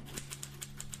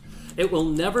 It will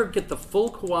never get the full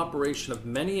cooperation of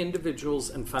many individuals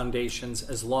and foundations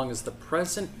as long as the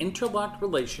present interlocked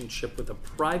relationship with a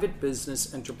private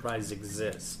business enterprise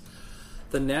exists.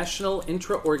 The national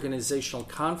intra-organizational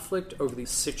conflict over the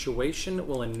situation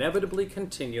will inevitably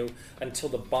continue until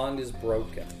the bond is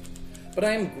broken. But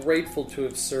I am grateful to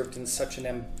have served in such an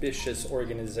ambitious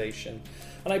organization,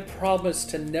 and I promise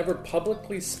to never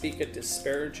publicly speak a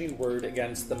disparaging word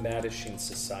against the Mattachine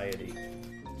Society.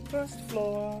 First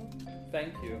floor.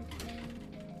 Thank you.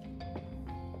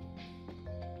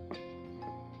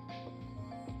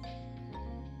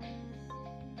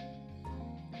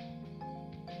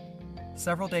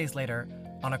 Several days later,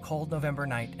 on a cold November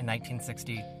night in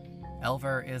 1960,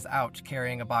 Elver is out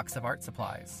carrying a box of art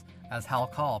supplies as Hal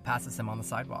Call passes him on the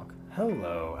sidewalk.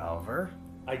 Hello, Elver.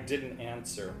 I didn't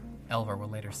answer. Elver will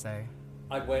later say.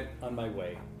 I went on my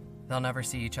way. They'll never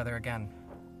see each other again.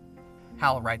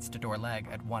 Hal writes to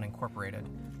Dorleg at One Incorporated.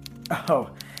 Oh,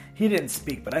 he didn't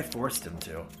speak, but I forced him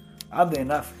to. Oddly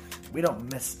enough, we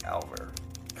don't miss Elver.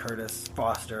 Curtis,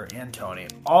 Foster, and Tony,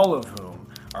 all of whom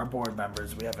are board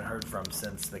members we haven't heard from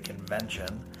since the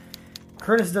convention.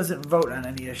 Curtis doesn't vote on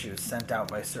any issues sent out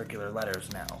by circular letters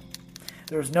now.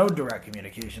 There's no direct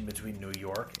communication between New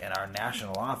York and our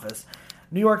national office.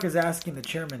 New York is asking the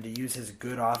chairman to use his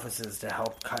good offices to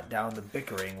help cut down the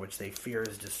bickering which they fear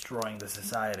is destroying the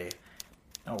society.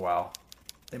 Oh well,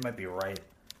 they might be right.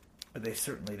 But they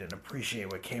certainly didn't appreciate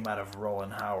what came out of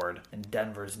Roland Howard in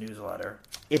Denver's newsletter.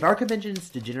 If our conventions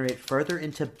degenerate further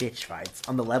into bitch fights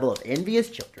on the level of envious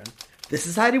children, the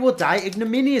society will die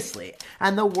ignominiously,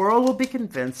 and the world will be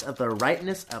convinced of the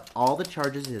rightness of all the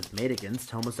charges it has made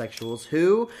against homosexuals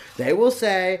who, they will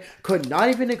say, could not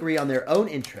even agree on their own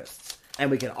interests. And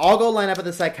we can all go line up at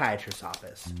the psychiatrist's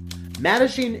office.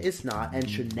 Mattachine is not and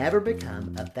should never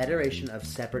become a federation of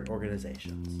separate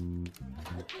organizations.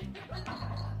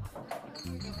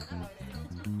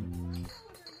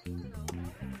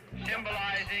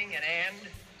 Symbolizing an end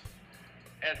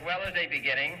as well as a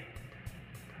beginning,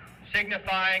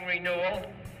 signifying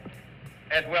renewal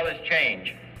as well as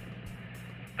change.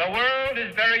 The world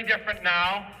is very different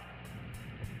now,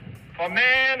 for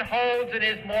man holds in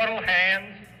his mortal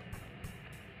hands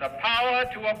the power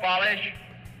to abolish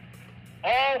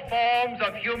all forms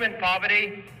of human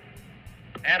poverty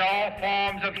and all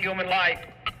forms of human life.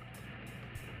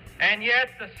 And yet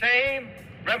the same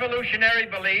revolutionary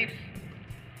beliefs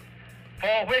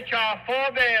for which our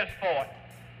forebears fought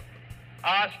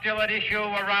are still at issue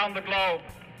around the globe.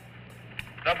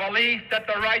 The belief that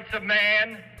the rights of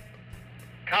man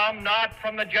come not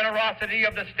from the generosity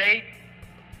of the state,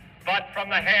 but from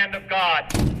the hand of God.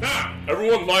 Now,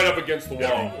 everyone line up against the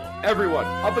wall. Everyone,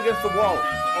 up against the wall.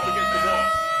 Up against the wall.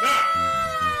 Now!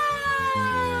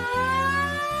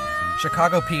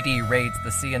 Chicago PD raids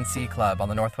the C&C Club on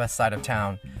the northwest side of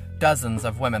town. Dozens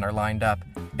of women are lined up.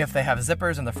 If they have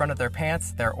zippers in the front of their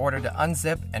pants, they're ordered to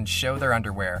unzip and show their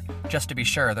underwear, just to be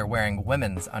sure they're wearing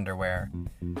women's underwear.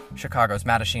 Chicago's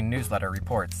Mattachine newsletter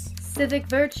reports. Civic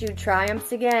virtue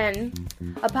triumphs again.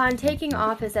 Upon taking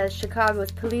office as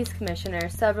Chicago's police commissioner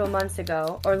several months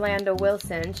ago, Orlando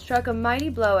Wilson struck a mighty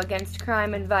blow against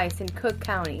crime and vice in Cook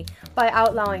County by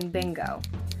outlawing bingo.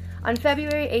 On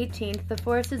February 18th, the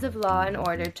forces of law and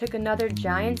order took another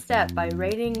giant step by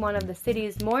raiding one of the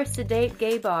city's more sedate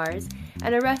gay bars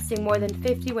and arresting more than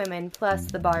 50 women plus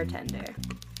the bartender.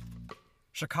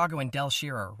 Chicagoan Del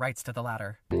Shearer writes to the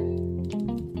latter.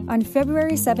 On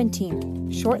February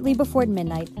 17th, shortly before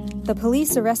midnight, the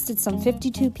police arrested some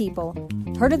 52 people,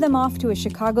 herded them off to a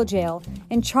Chicago jail,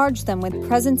 and charged them with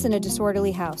presence in a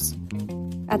disorderly house.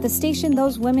 At the station,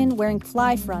 those women wearing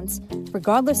fly fronts,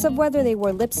 regardless of whether they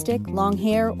wore lipstick, long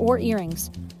hair, or earrings,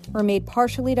 were made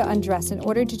partially to undress in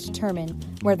order to determine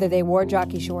whether they wore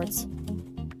jockey shorts.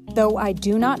 Though I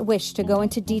do not wish to go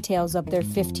into details of their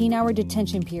 15-hour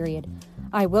detention period,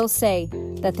 I will say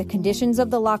that the conditions of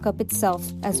the lockup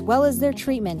itself, as well as their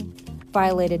treatment,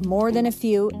 violated more than a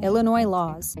few Illinois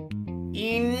laws.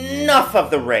 Enough of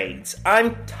the raids!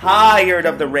 I'm tired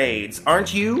of the raids,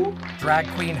 aren't you? Drag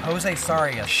queen Jose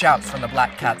Saria shouts from the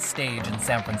Black Cat stage in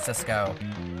San Francisco.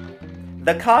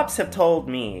 The cops have told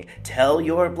me, tell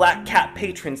your Black Cat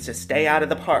patrons to stay out of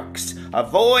the parks.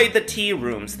 Avoid the tea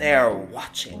rooms, they're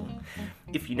watching.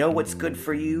 If you know what's good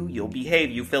for you, you'll behave,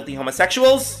 you filthy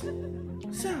homosexuals.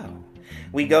 So,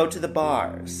 we go to the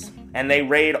bars, and they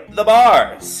raid the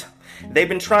bars. They've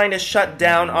been trying to shut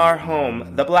down our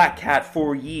home, the Black Cat,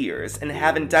 for years, and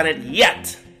haven't done it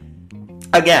yet.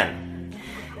 Again,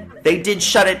 they did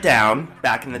shut it down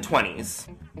back in the 20s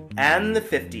and the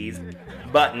 50s,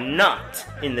 but not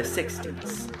in the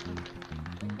 60s.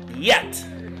 Yet.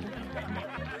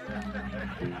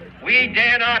 We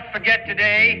dare not forget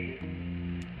today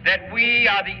that we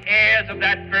are the heirs of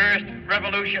that first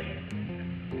revolution.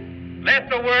 Let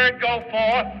the word go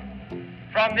forth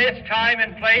from this time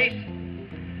and place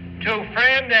to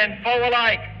friend and foe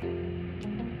alike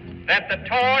that the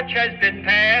torch has been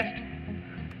passed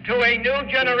to a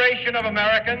new generation of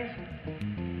Americans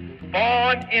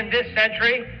born in this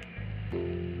century,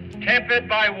 tempered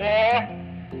by war,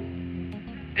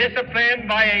 disciplined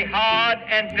by a hard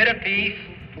and bitter peace,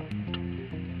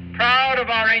 proud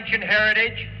of our ancient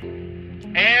heritage,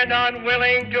 and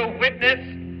unwilling to witness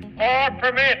or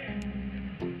permit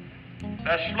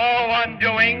the slow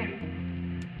undoing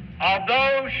of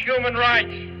those human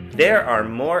rights. There are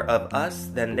more of us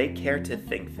than they care to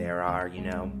think there are, you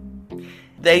know.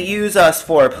 They use us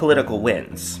for political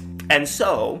wins. And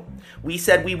so, we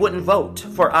said we wouldn't vote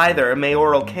for either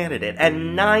mayoral candidate,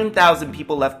 and 9,000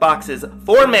 people left boxes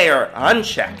for mayor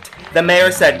unchecked. The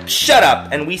mayor said, shut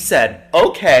up, and we said,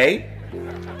 okay.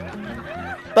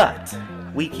 But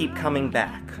we keep coming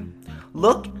back.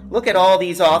 Look at all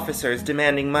these officers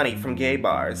demanding money from gay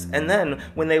bars, and then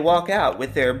when they walk out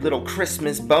with their little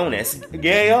Christmas bonus,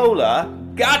 gayola,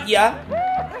 got ya!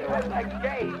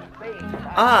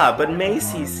 But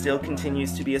Macy's still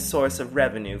continues to be a source of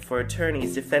revenue for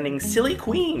attorneys defending silly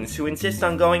queens who insist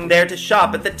on going there to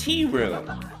shop at the tea room.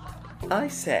 I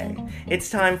say, it's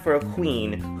time for a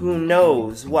queen who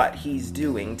knows what he's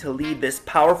doing to lead this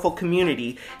powerful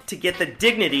community to get the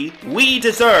dignity we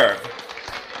deserve.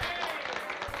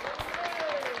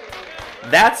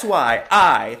 That's why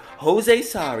I, Jose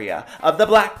Saria of the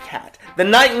Black Cat, the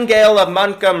Nightingale of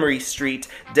Montgomery Street,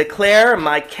 declare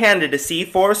my candidacy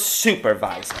for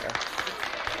supervisor.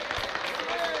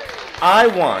 I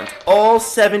want all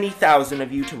 70,000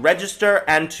 of you to register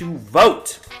and to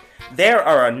vote. There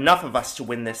are enough of us to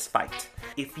win this fight.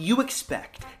 If you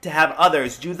expect to have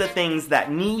others do the things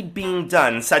that need being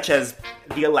done, such as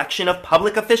the election of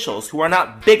public officials who are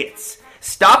not bigots,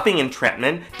 stopping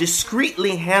entrapment,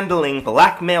 discreetly handling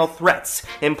blackmail threats,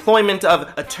 employment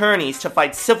of attorneys to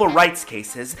fight civil rights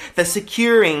cases, the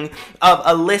securing of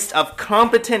a list of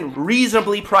competent,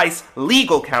 reasonably priced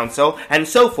legal counsel, and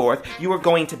so forth, you are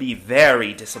going to be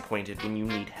very disappointed when you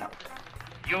need help.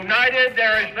 United,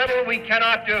 there is little we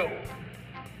cannot do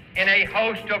in a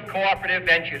host of cooperative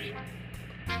ventures.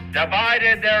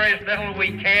 Divided, there is little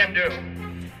we can do.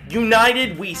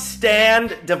 United, we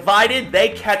stand. Divided, they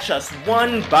catch us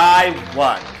one by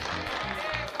one.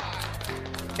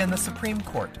 In the Supreme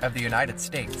Court of the United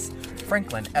States,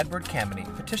 Franklin Edward Cammony,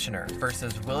 petitioner,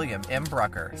 versus William M.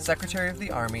 Brucker, Secretary of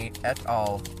the Army, et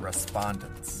al.,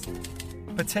 respondents.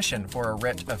 Petition for a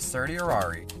writ of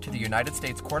certiorari to the United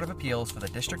States Court of Appeals for the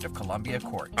District of Columbia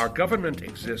Court. Our government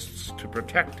exists to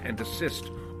protect and assist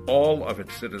all of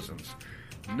its citizens,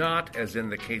 not, as in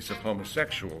the case of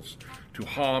homosexuals, to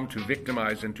harm, to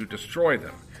victimize, and to destroy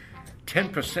them.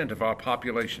 10% of our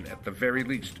population, at the very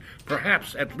least,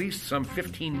 perhaps at least some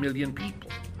 15 million people.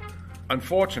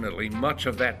 Unfortunately, much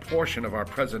of that portion of our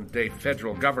present-day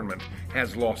federal government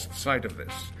has lost sight of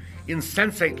this.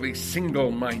 Insensately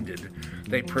single-minded,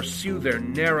 they pursue their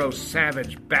narrow,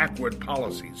 savage, backward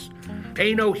policies.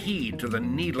 Pay no heed to the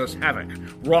needless havoc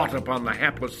wrought upon the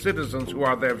hapless citizens who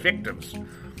are their victims.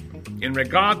 In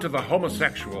regard to the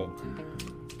homosexual,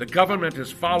 the government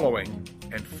is following,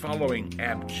 and following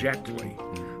abjectly,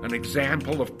 an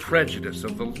example of prejudice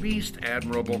of the least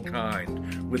admirable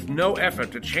kind, with no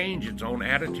effort to change its own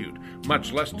attitude,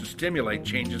 much less to stimulate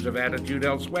changes of attitude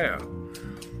elsewhere.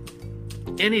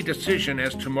 Any decision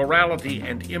as to morality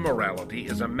and immorality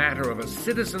is a matter of a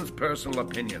citizen's personal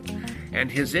opinion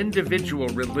and his individual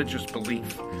religious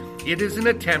belief. It is an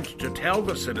attempt to tell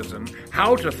the citizen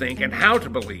how to think and how to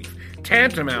believe,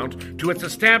 tantamount to its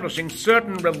establishing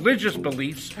certain religious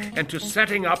beliefs and to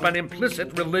setting up an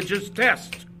implicit religious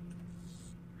test.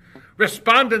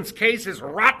 Respondent's case is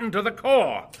rotten to the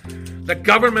core. The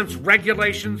government's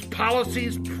regulations,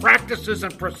 policies, practices,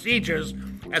 and procedures,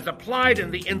 as applied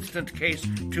in the instant case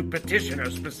to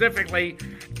petitioners specifically,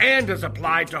 and as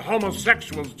applied to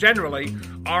homosexuals generally,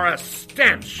 are a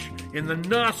stench in the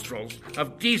nostrils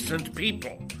of decent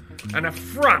people, an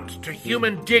affront to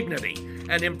human dignity,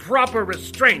 an improper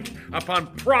restraint upon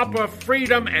proper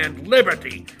freedom and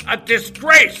liberty, a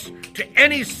disgrace to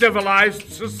any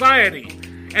civilized society,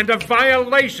 and a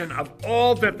violation of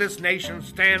all that this nation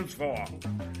stands for.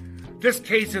 This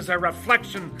case is a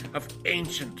reflection of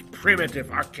ancient, primitive,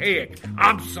 archaic,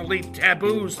 obsolete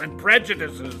taboos and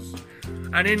prejudices,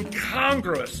 an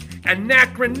incongruous,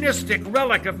 anachronistic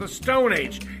relic of the Stone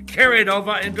Age carried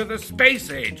over into the Space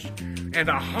Age, and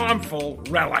a harmful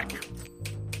relic.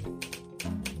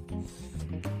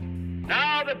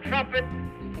 Now the trumpet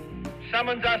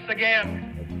summons us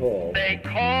again. They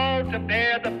call to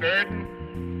bear the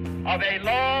burden of a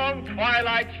long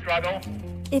twilight struggle.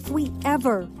 If we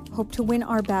ever hope to win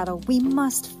our battle, we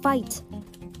must fight.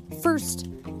 First,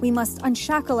 we must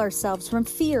unshackle ourselves from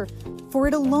fear, for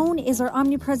it alone is our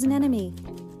omnipresent enemy.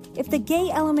 If the gay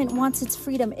element wants its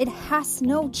freedom, it has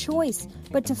no choice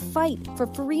but to fight for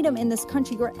freedom in this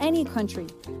country or any country.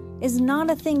 Is not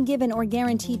a thing given or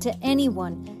guaranteed to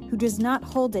anyone who does not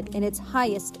hold it in its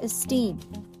highest esteem.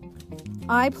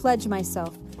 I pledge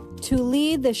myself to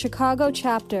lead the Chicago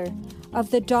chapter of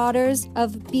the Daughters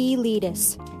of B.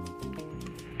 Leadus.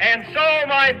 And so,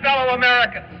 my fellow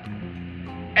Americans,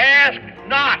 ask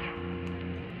not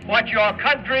what your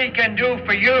country can do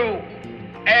for you.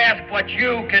 Ask what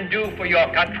you can do for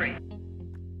your country.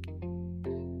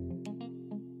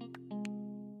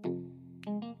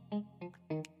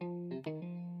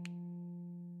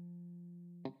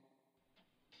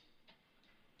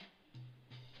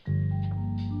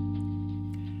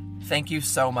 Thank you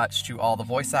so much to all the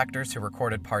voice actors who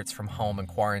recorded parts from home and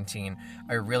quarantine.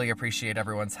 I really appreciate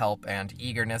everyone's help and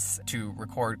eagerness to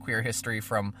record queer history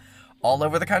from all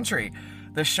over the country.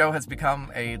 This show has become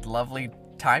a lovely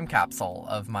time capsule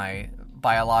of my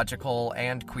biological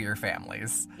and queer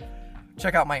families.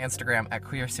 Check out my Instagram at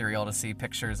Queer Serial to see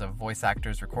pictures of voice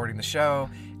actors recording the show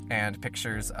and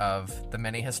pictures of the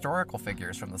many historical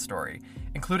figures from the story,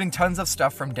 including tons of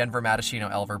stuff from Denver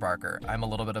Matashino Elver Barker. I'm a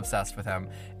little bit obsessed with him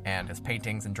and his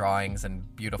paintings and drawings and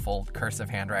beautiful cursive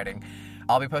handwriting.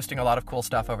 I'll be posting a lot of cool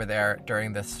stuff over there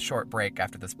during this short break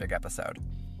after this big episode.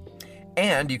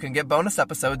 And you can get bonus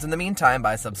episodes in the meantime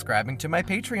by subscribing to my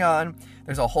Patreon.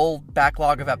 There's a whole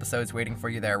backlog of episodes waiting for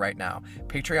you there right now.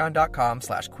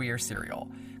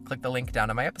 Patreon.com/queerserial. Click the link down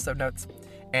in my episode notes.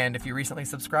 And if you recently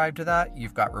subscribed to that,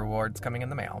 you've got rewards coming in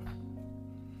the mail.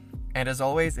 And as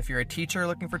always, if you're a teacher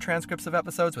looking for transcripts of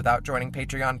episodes without joining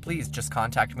Patreon, please just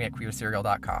contact me at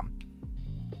queerserial.com.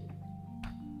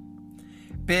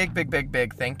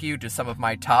 Big thank you to some of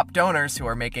my top donors who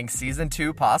are making Season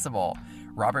 2 possible.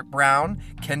 Robert Brown,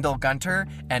 Kendall Gunter,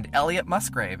 and Elliot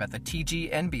Musgrave at the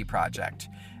TGNB Project.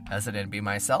 As an NB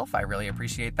myself, I really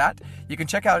appreciate that. You can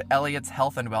check out Elliot's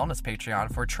Health and Wellness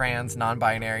Patreon for trans,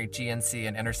 non-binary, GNC,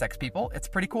 and intersex people. It's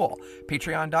pretty cool.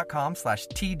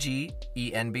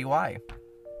 Patreon.com/TGENBY.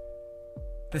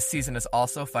 This season is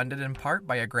also funded in part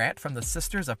by a grant from the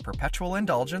Sisters of Perpetual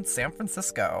Indulgence San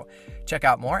Francisco. Check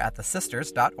out more at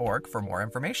thesisters.org for more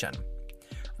information.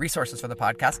 Resources for the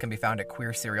podcast can be found at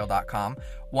queerserial.com.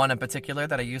 One in particular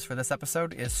that I use for this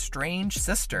episode is Strange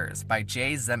Sisters by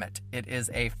Jay Zimmett. It is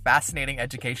a fascinating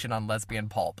education on lesbian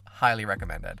pulp. Highly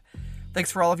recommended. Thanks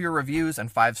for all of your reviews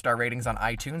and 5-star ratings on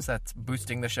iTunes. That's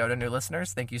boosting the show to new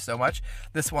listeners. Thank you so much.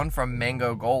 This one from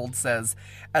Mango Gold says,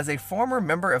 as a former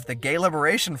member of the Gay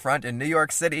Liberation Front in New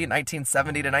York City,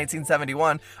 1970 to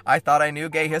 1971, I thought I knew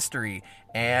gay history.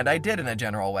 And I did in a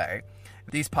general way.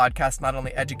 These podcasts not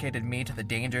only educated me to the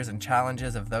dangers and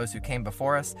challenges of those who came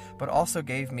before us, but also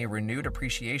gave me renewed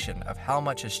appreciation of how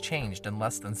much has changed in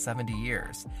less than 70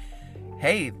 years.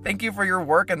 Hey, thank you for your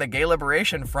work in the Gay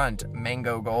Liberation Front,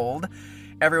 Mango Gold.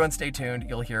 Everyone stay tuned.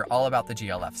 You'll hear all about the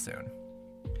GLF soon.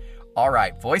 All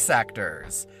right, voice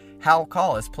actors. Hal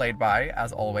Call is played by,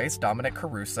 as always, Dominic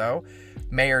Caruso.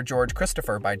 Mayor George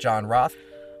Christopher by John Roth.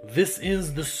 This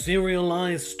is the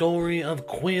serialized story of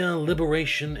queer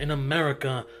liberation in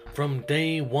America from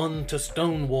day one to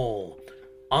Stonewall.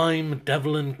 I'm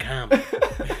Devlin Camp.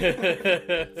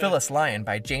 Phyllis Lyon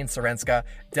by Jane Serenska,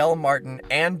 Del Martin,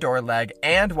 and Dorleg,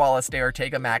 and Wallace de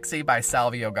Ortega Maxey by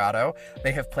Salvio Gatto.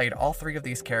 They have played all 3 of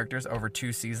these characters over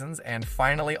 2 seasons, and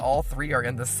finally all 3 are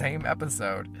in the same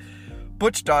episode.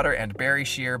 Butch Daughter and Barry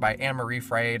Shear by Anne-Marie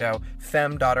Friedo,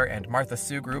 Femme Daughter and Martha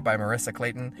Sugru by Marissa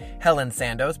Clayton, Helen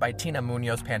Sandoz by Tina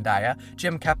Munoz Pandaya,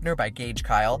 Jim Kepner by Gage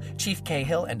Kyle, Chief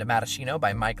Cahill and Matashino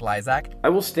by Mike Lysak. I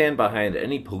will stand behind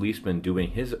any policeman doing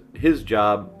his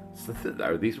job.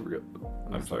 Are these real?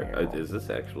 I'm sorry. Is this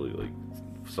actually like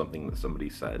something that somebody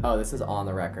said? Oh, this is on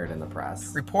the record in the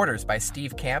press. Reporters by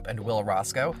Steve Camp and Will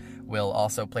Roscoe. Will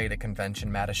also played at convention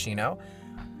Matashino.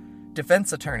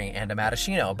 Defense Attorney and a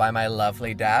Matashino by my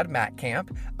lovely dad, Matt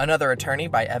Camp. Another Attorney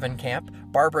by Evan Camp.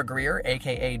 Barbara Greer,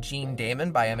 a.k.a. Jean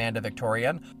Damon by Amanda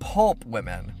Victorian. Pulp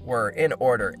women were, in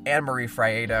order, Anne-Marie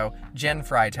Friedo, Jen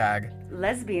Freitag.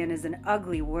 Lesbian is an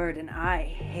ugly word and I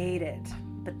hate it.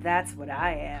 But that's what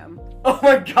I am. Oh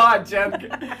my god, Jen!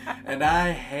 And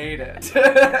I hate it.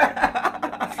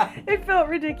 It felt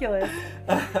ridiculous.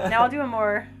 Now I'll do a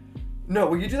more... No,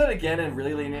 will you do that again and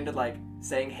really lean into, like,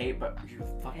 saying hate, but you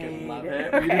fucking love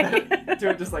it? Okay. Do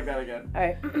it just like that again.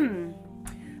 Alright.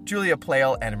 Julia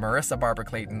Plale and Marissa Barbara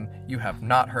Clayton, you have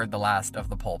not heard the last of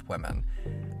the Pulp women.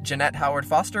 Jeanette Howard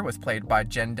Foster was played by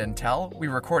Jen Dentel. We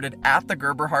recorded at the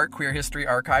Gerberhart Queer History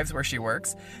Archives where she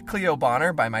works. Cleo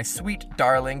Bonner by my sweet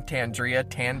darling Tandria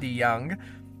Tandy Young.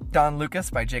 Don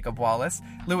Lucas by Jacob Wallace.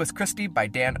 Lewis Christie by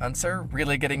Dan Unser,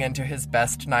 really getting into his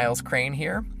best Niles Crane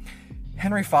here.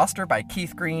 Henry Foster by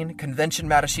Keith Green, Convention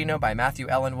Matashino by Matthew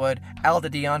Ellenwood, Alda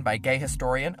Dion by gay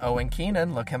historian Owen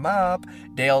Keenan, look him up,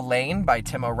 Dale Lane by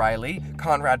Tim O'Reilly,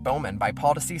 Conrad Bowman by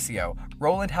Paul DeCiccio,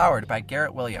 Roland Howard by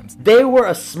Garrett Williams. They were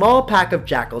a small pack of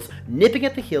jackals nipping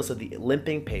at the heels of the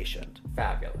limping patient.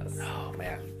 Fabulous. Oh,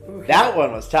 man. That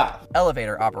one was tough.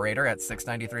 Elevator operator at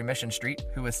 693 Mission Street,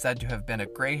 who is said to have been a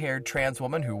gray-haired trans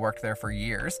woman who worked there for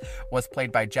years, was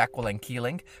played by Jacqueline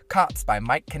Keeling. Cops by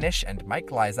Mike Knish and Mike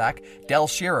Lysak. Del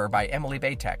Shearer by Emily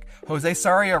Baytek. Jose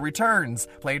Saria returns,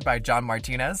 played by John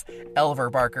Martinez.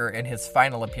 Elver Barker, in his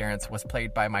final appearance, was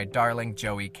played by my darling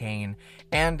Joey Kane.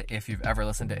 And if you've ever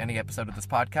listened to any episode of this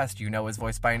podcast, you know his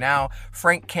voice by now.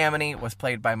 Frank Kameny was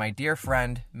played by my dear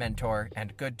friend, mentor,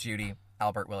 and good Judy,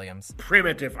 Albert Williams.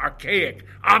 Primitive, archaic,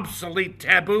 obsolete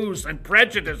taboos and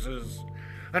prejudices.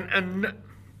 And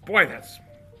boy, that's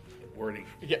wordy.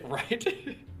 Yeah, right?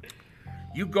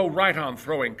 You go right on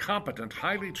throwing competent,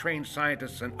 highly trained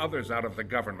scientists and others out of the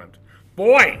government.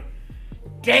 Boy,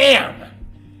 damn!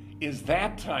 Is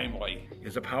that timely?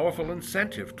 Is a powerful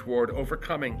incentive toward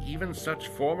overcoming even such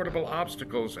formidable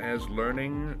obstacles as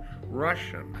learning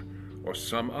Russian or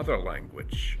some other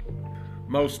language.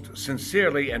 Most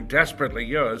sincerely and desperately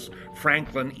yours,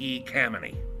 Franklin E.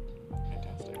 Kameny.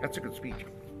 Fantastic. That's a good speech.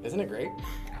 Isn't it great?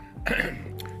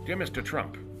 Dear Mr.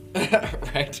 Trump.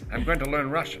 Right. I'm going to learn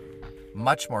Russian.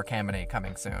 Much more Kameny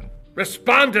coming soon.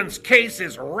 Respondent's case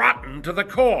is rotten to the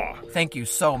core. Thank you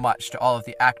so much to all of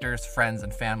the actors, friends,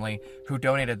 and family who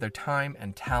donated their time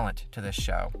and talent to this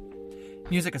show.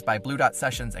 Music is by Blue Dot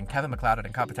Sessions and Kevin MacLeod at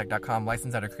Incompetech.com,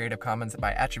 licensed under Creative Commons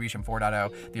by Attribution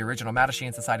 4.0. The original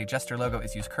Mattachine Society Jester logo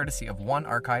is used courtesy of One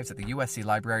Archives at the USC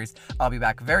Libraries. I'll be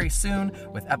back very soon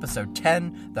with episode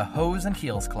 10, The Hose and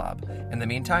Heels Club. In the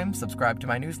meantime, subscribe to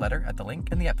my newsletter at the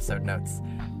link in the episode notes.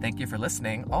 Thank you for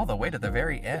listening all the way to the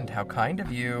very end. How kind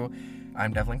of you.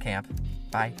 I'm Devlin Camp.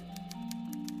 Bye.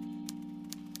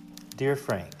 Dear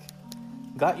Frank,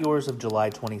 got yours of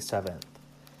July 27th.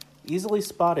 Easily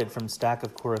spotted from stack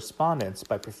of correspondence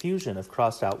by profusion of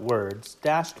crossed out words,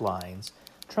 dashed lines,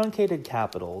 truncated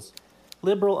capitals,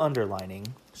 liberal underlining,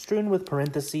 strewn with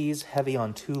parentheses heavy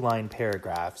on two-line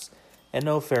paragraphs, and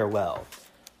no farewell.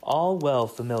 All well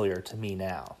familiar to me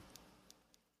now.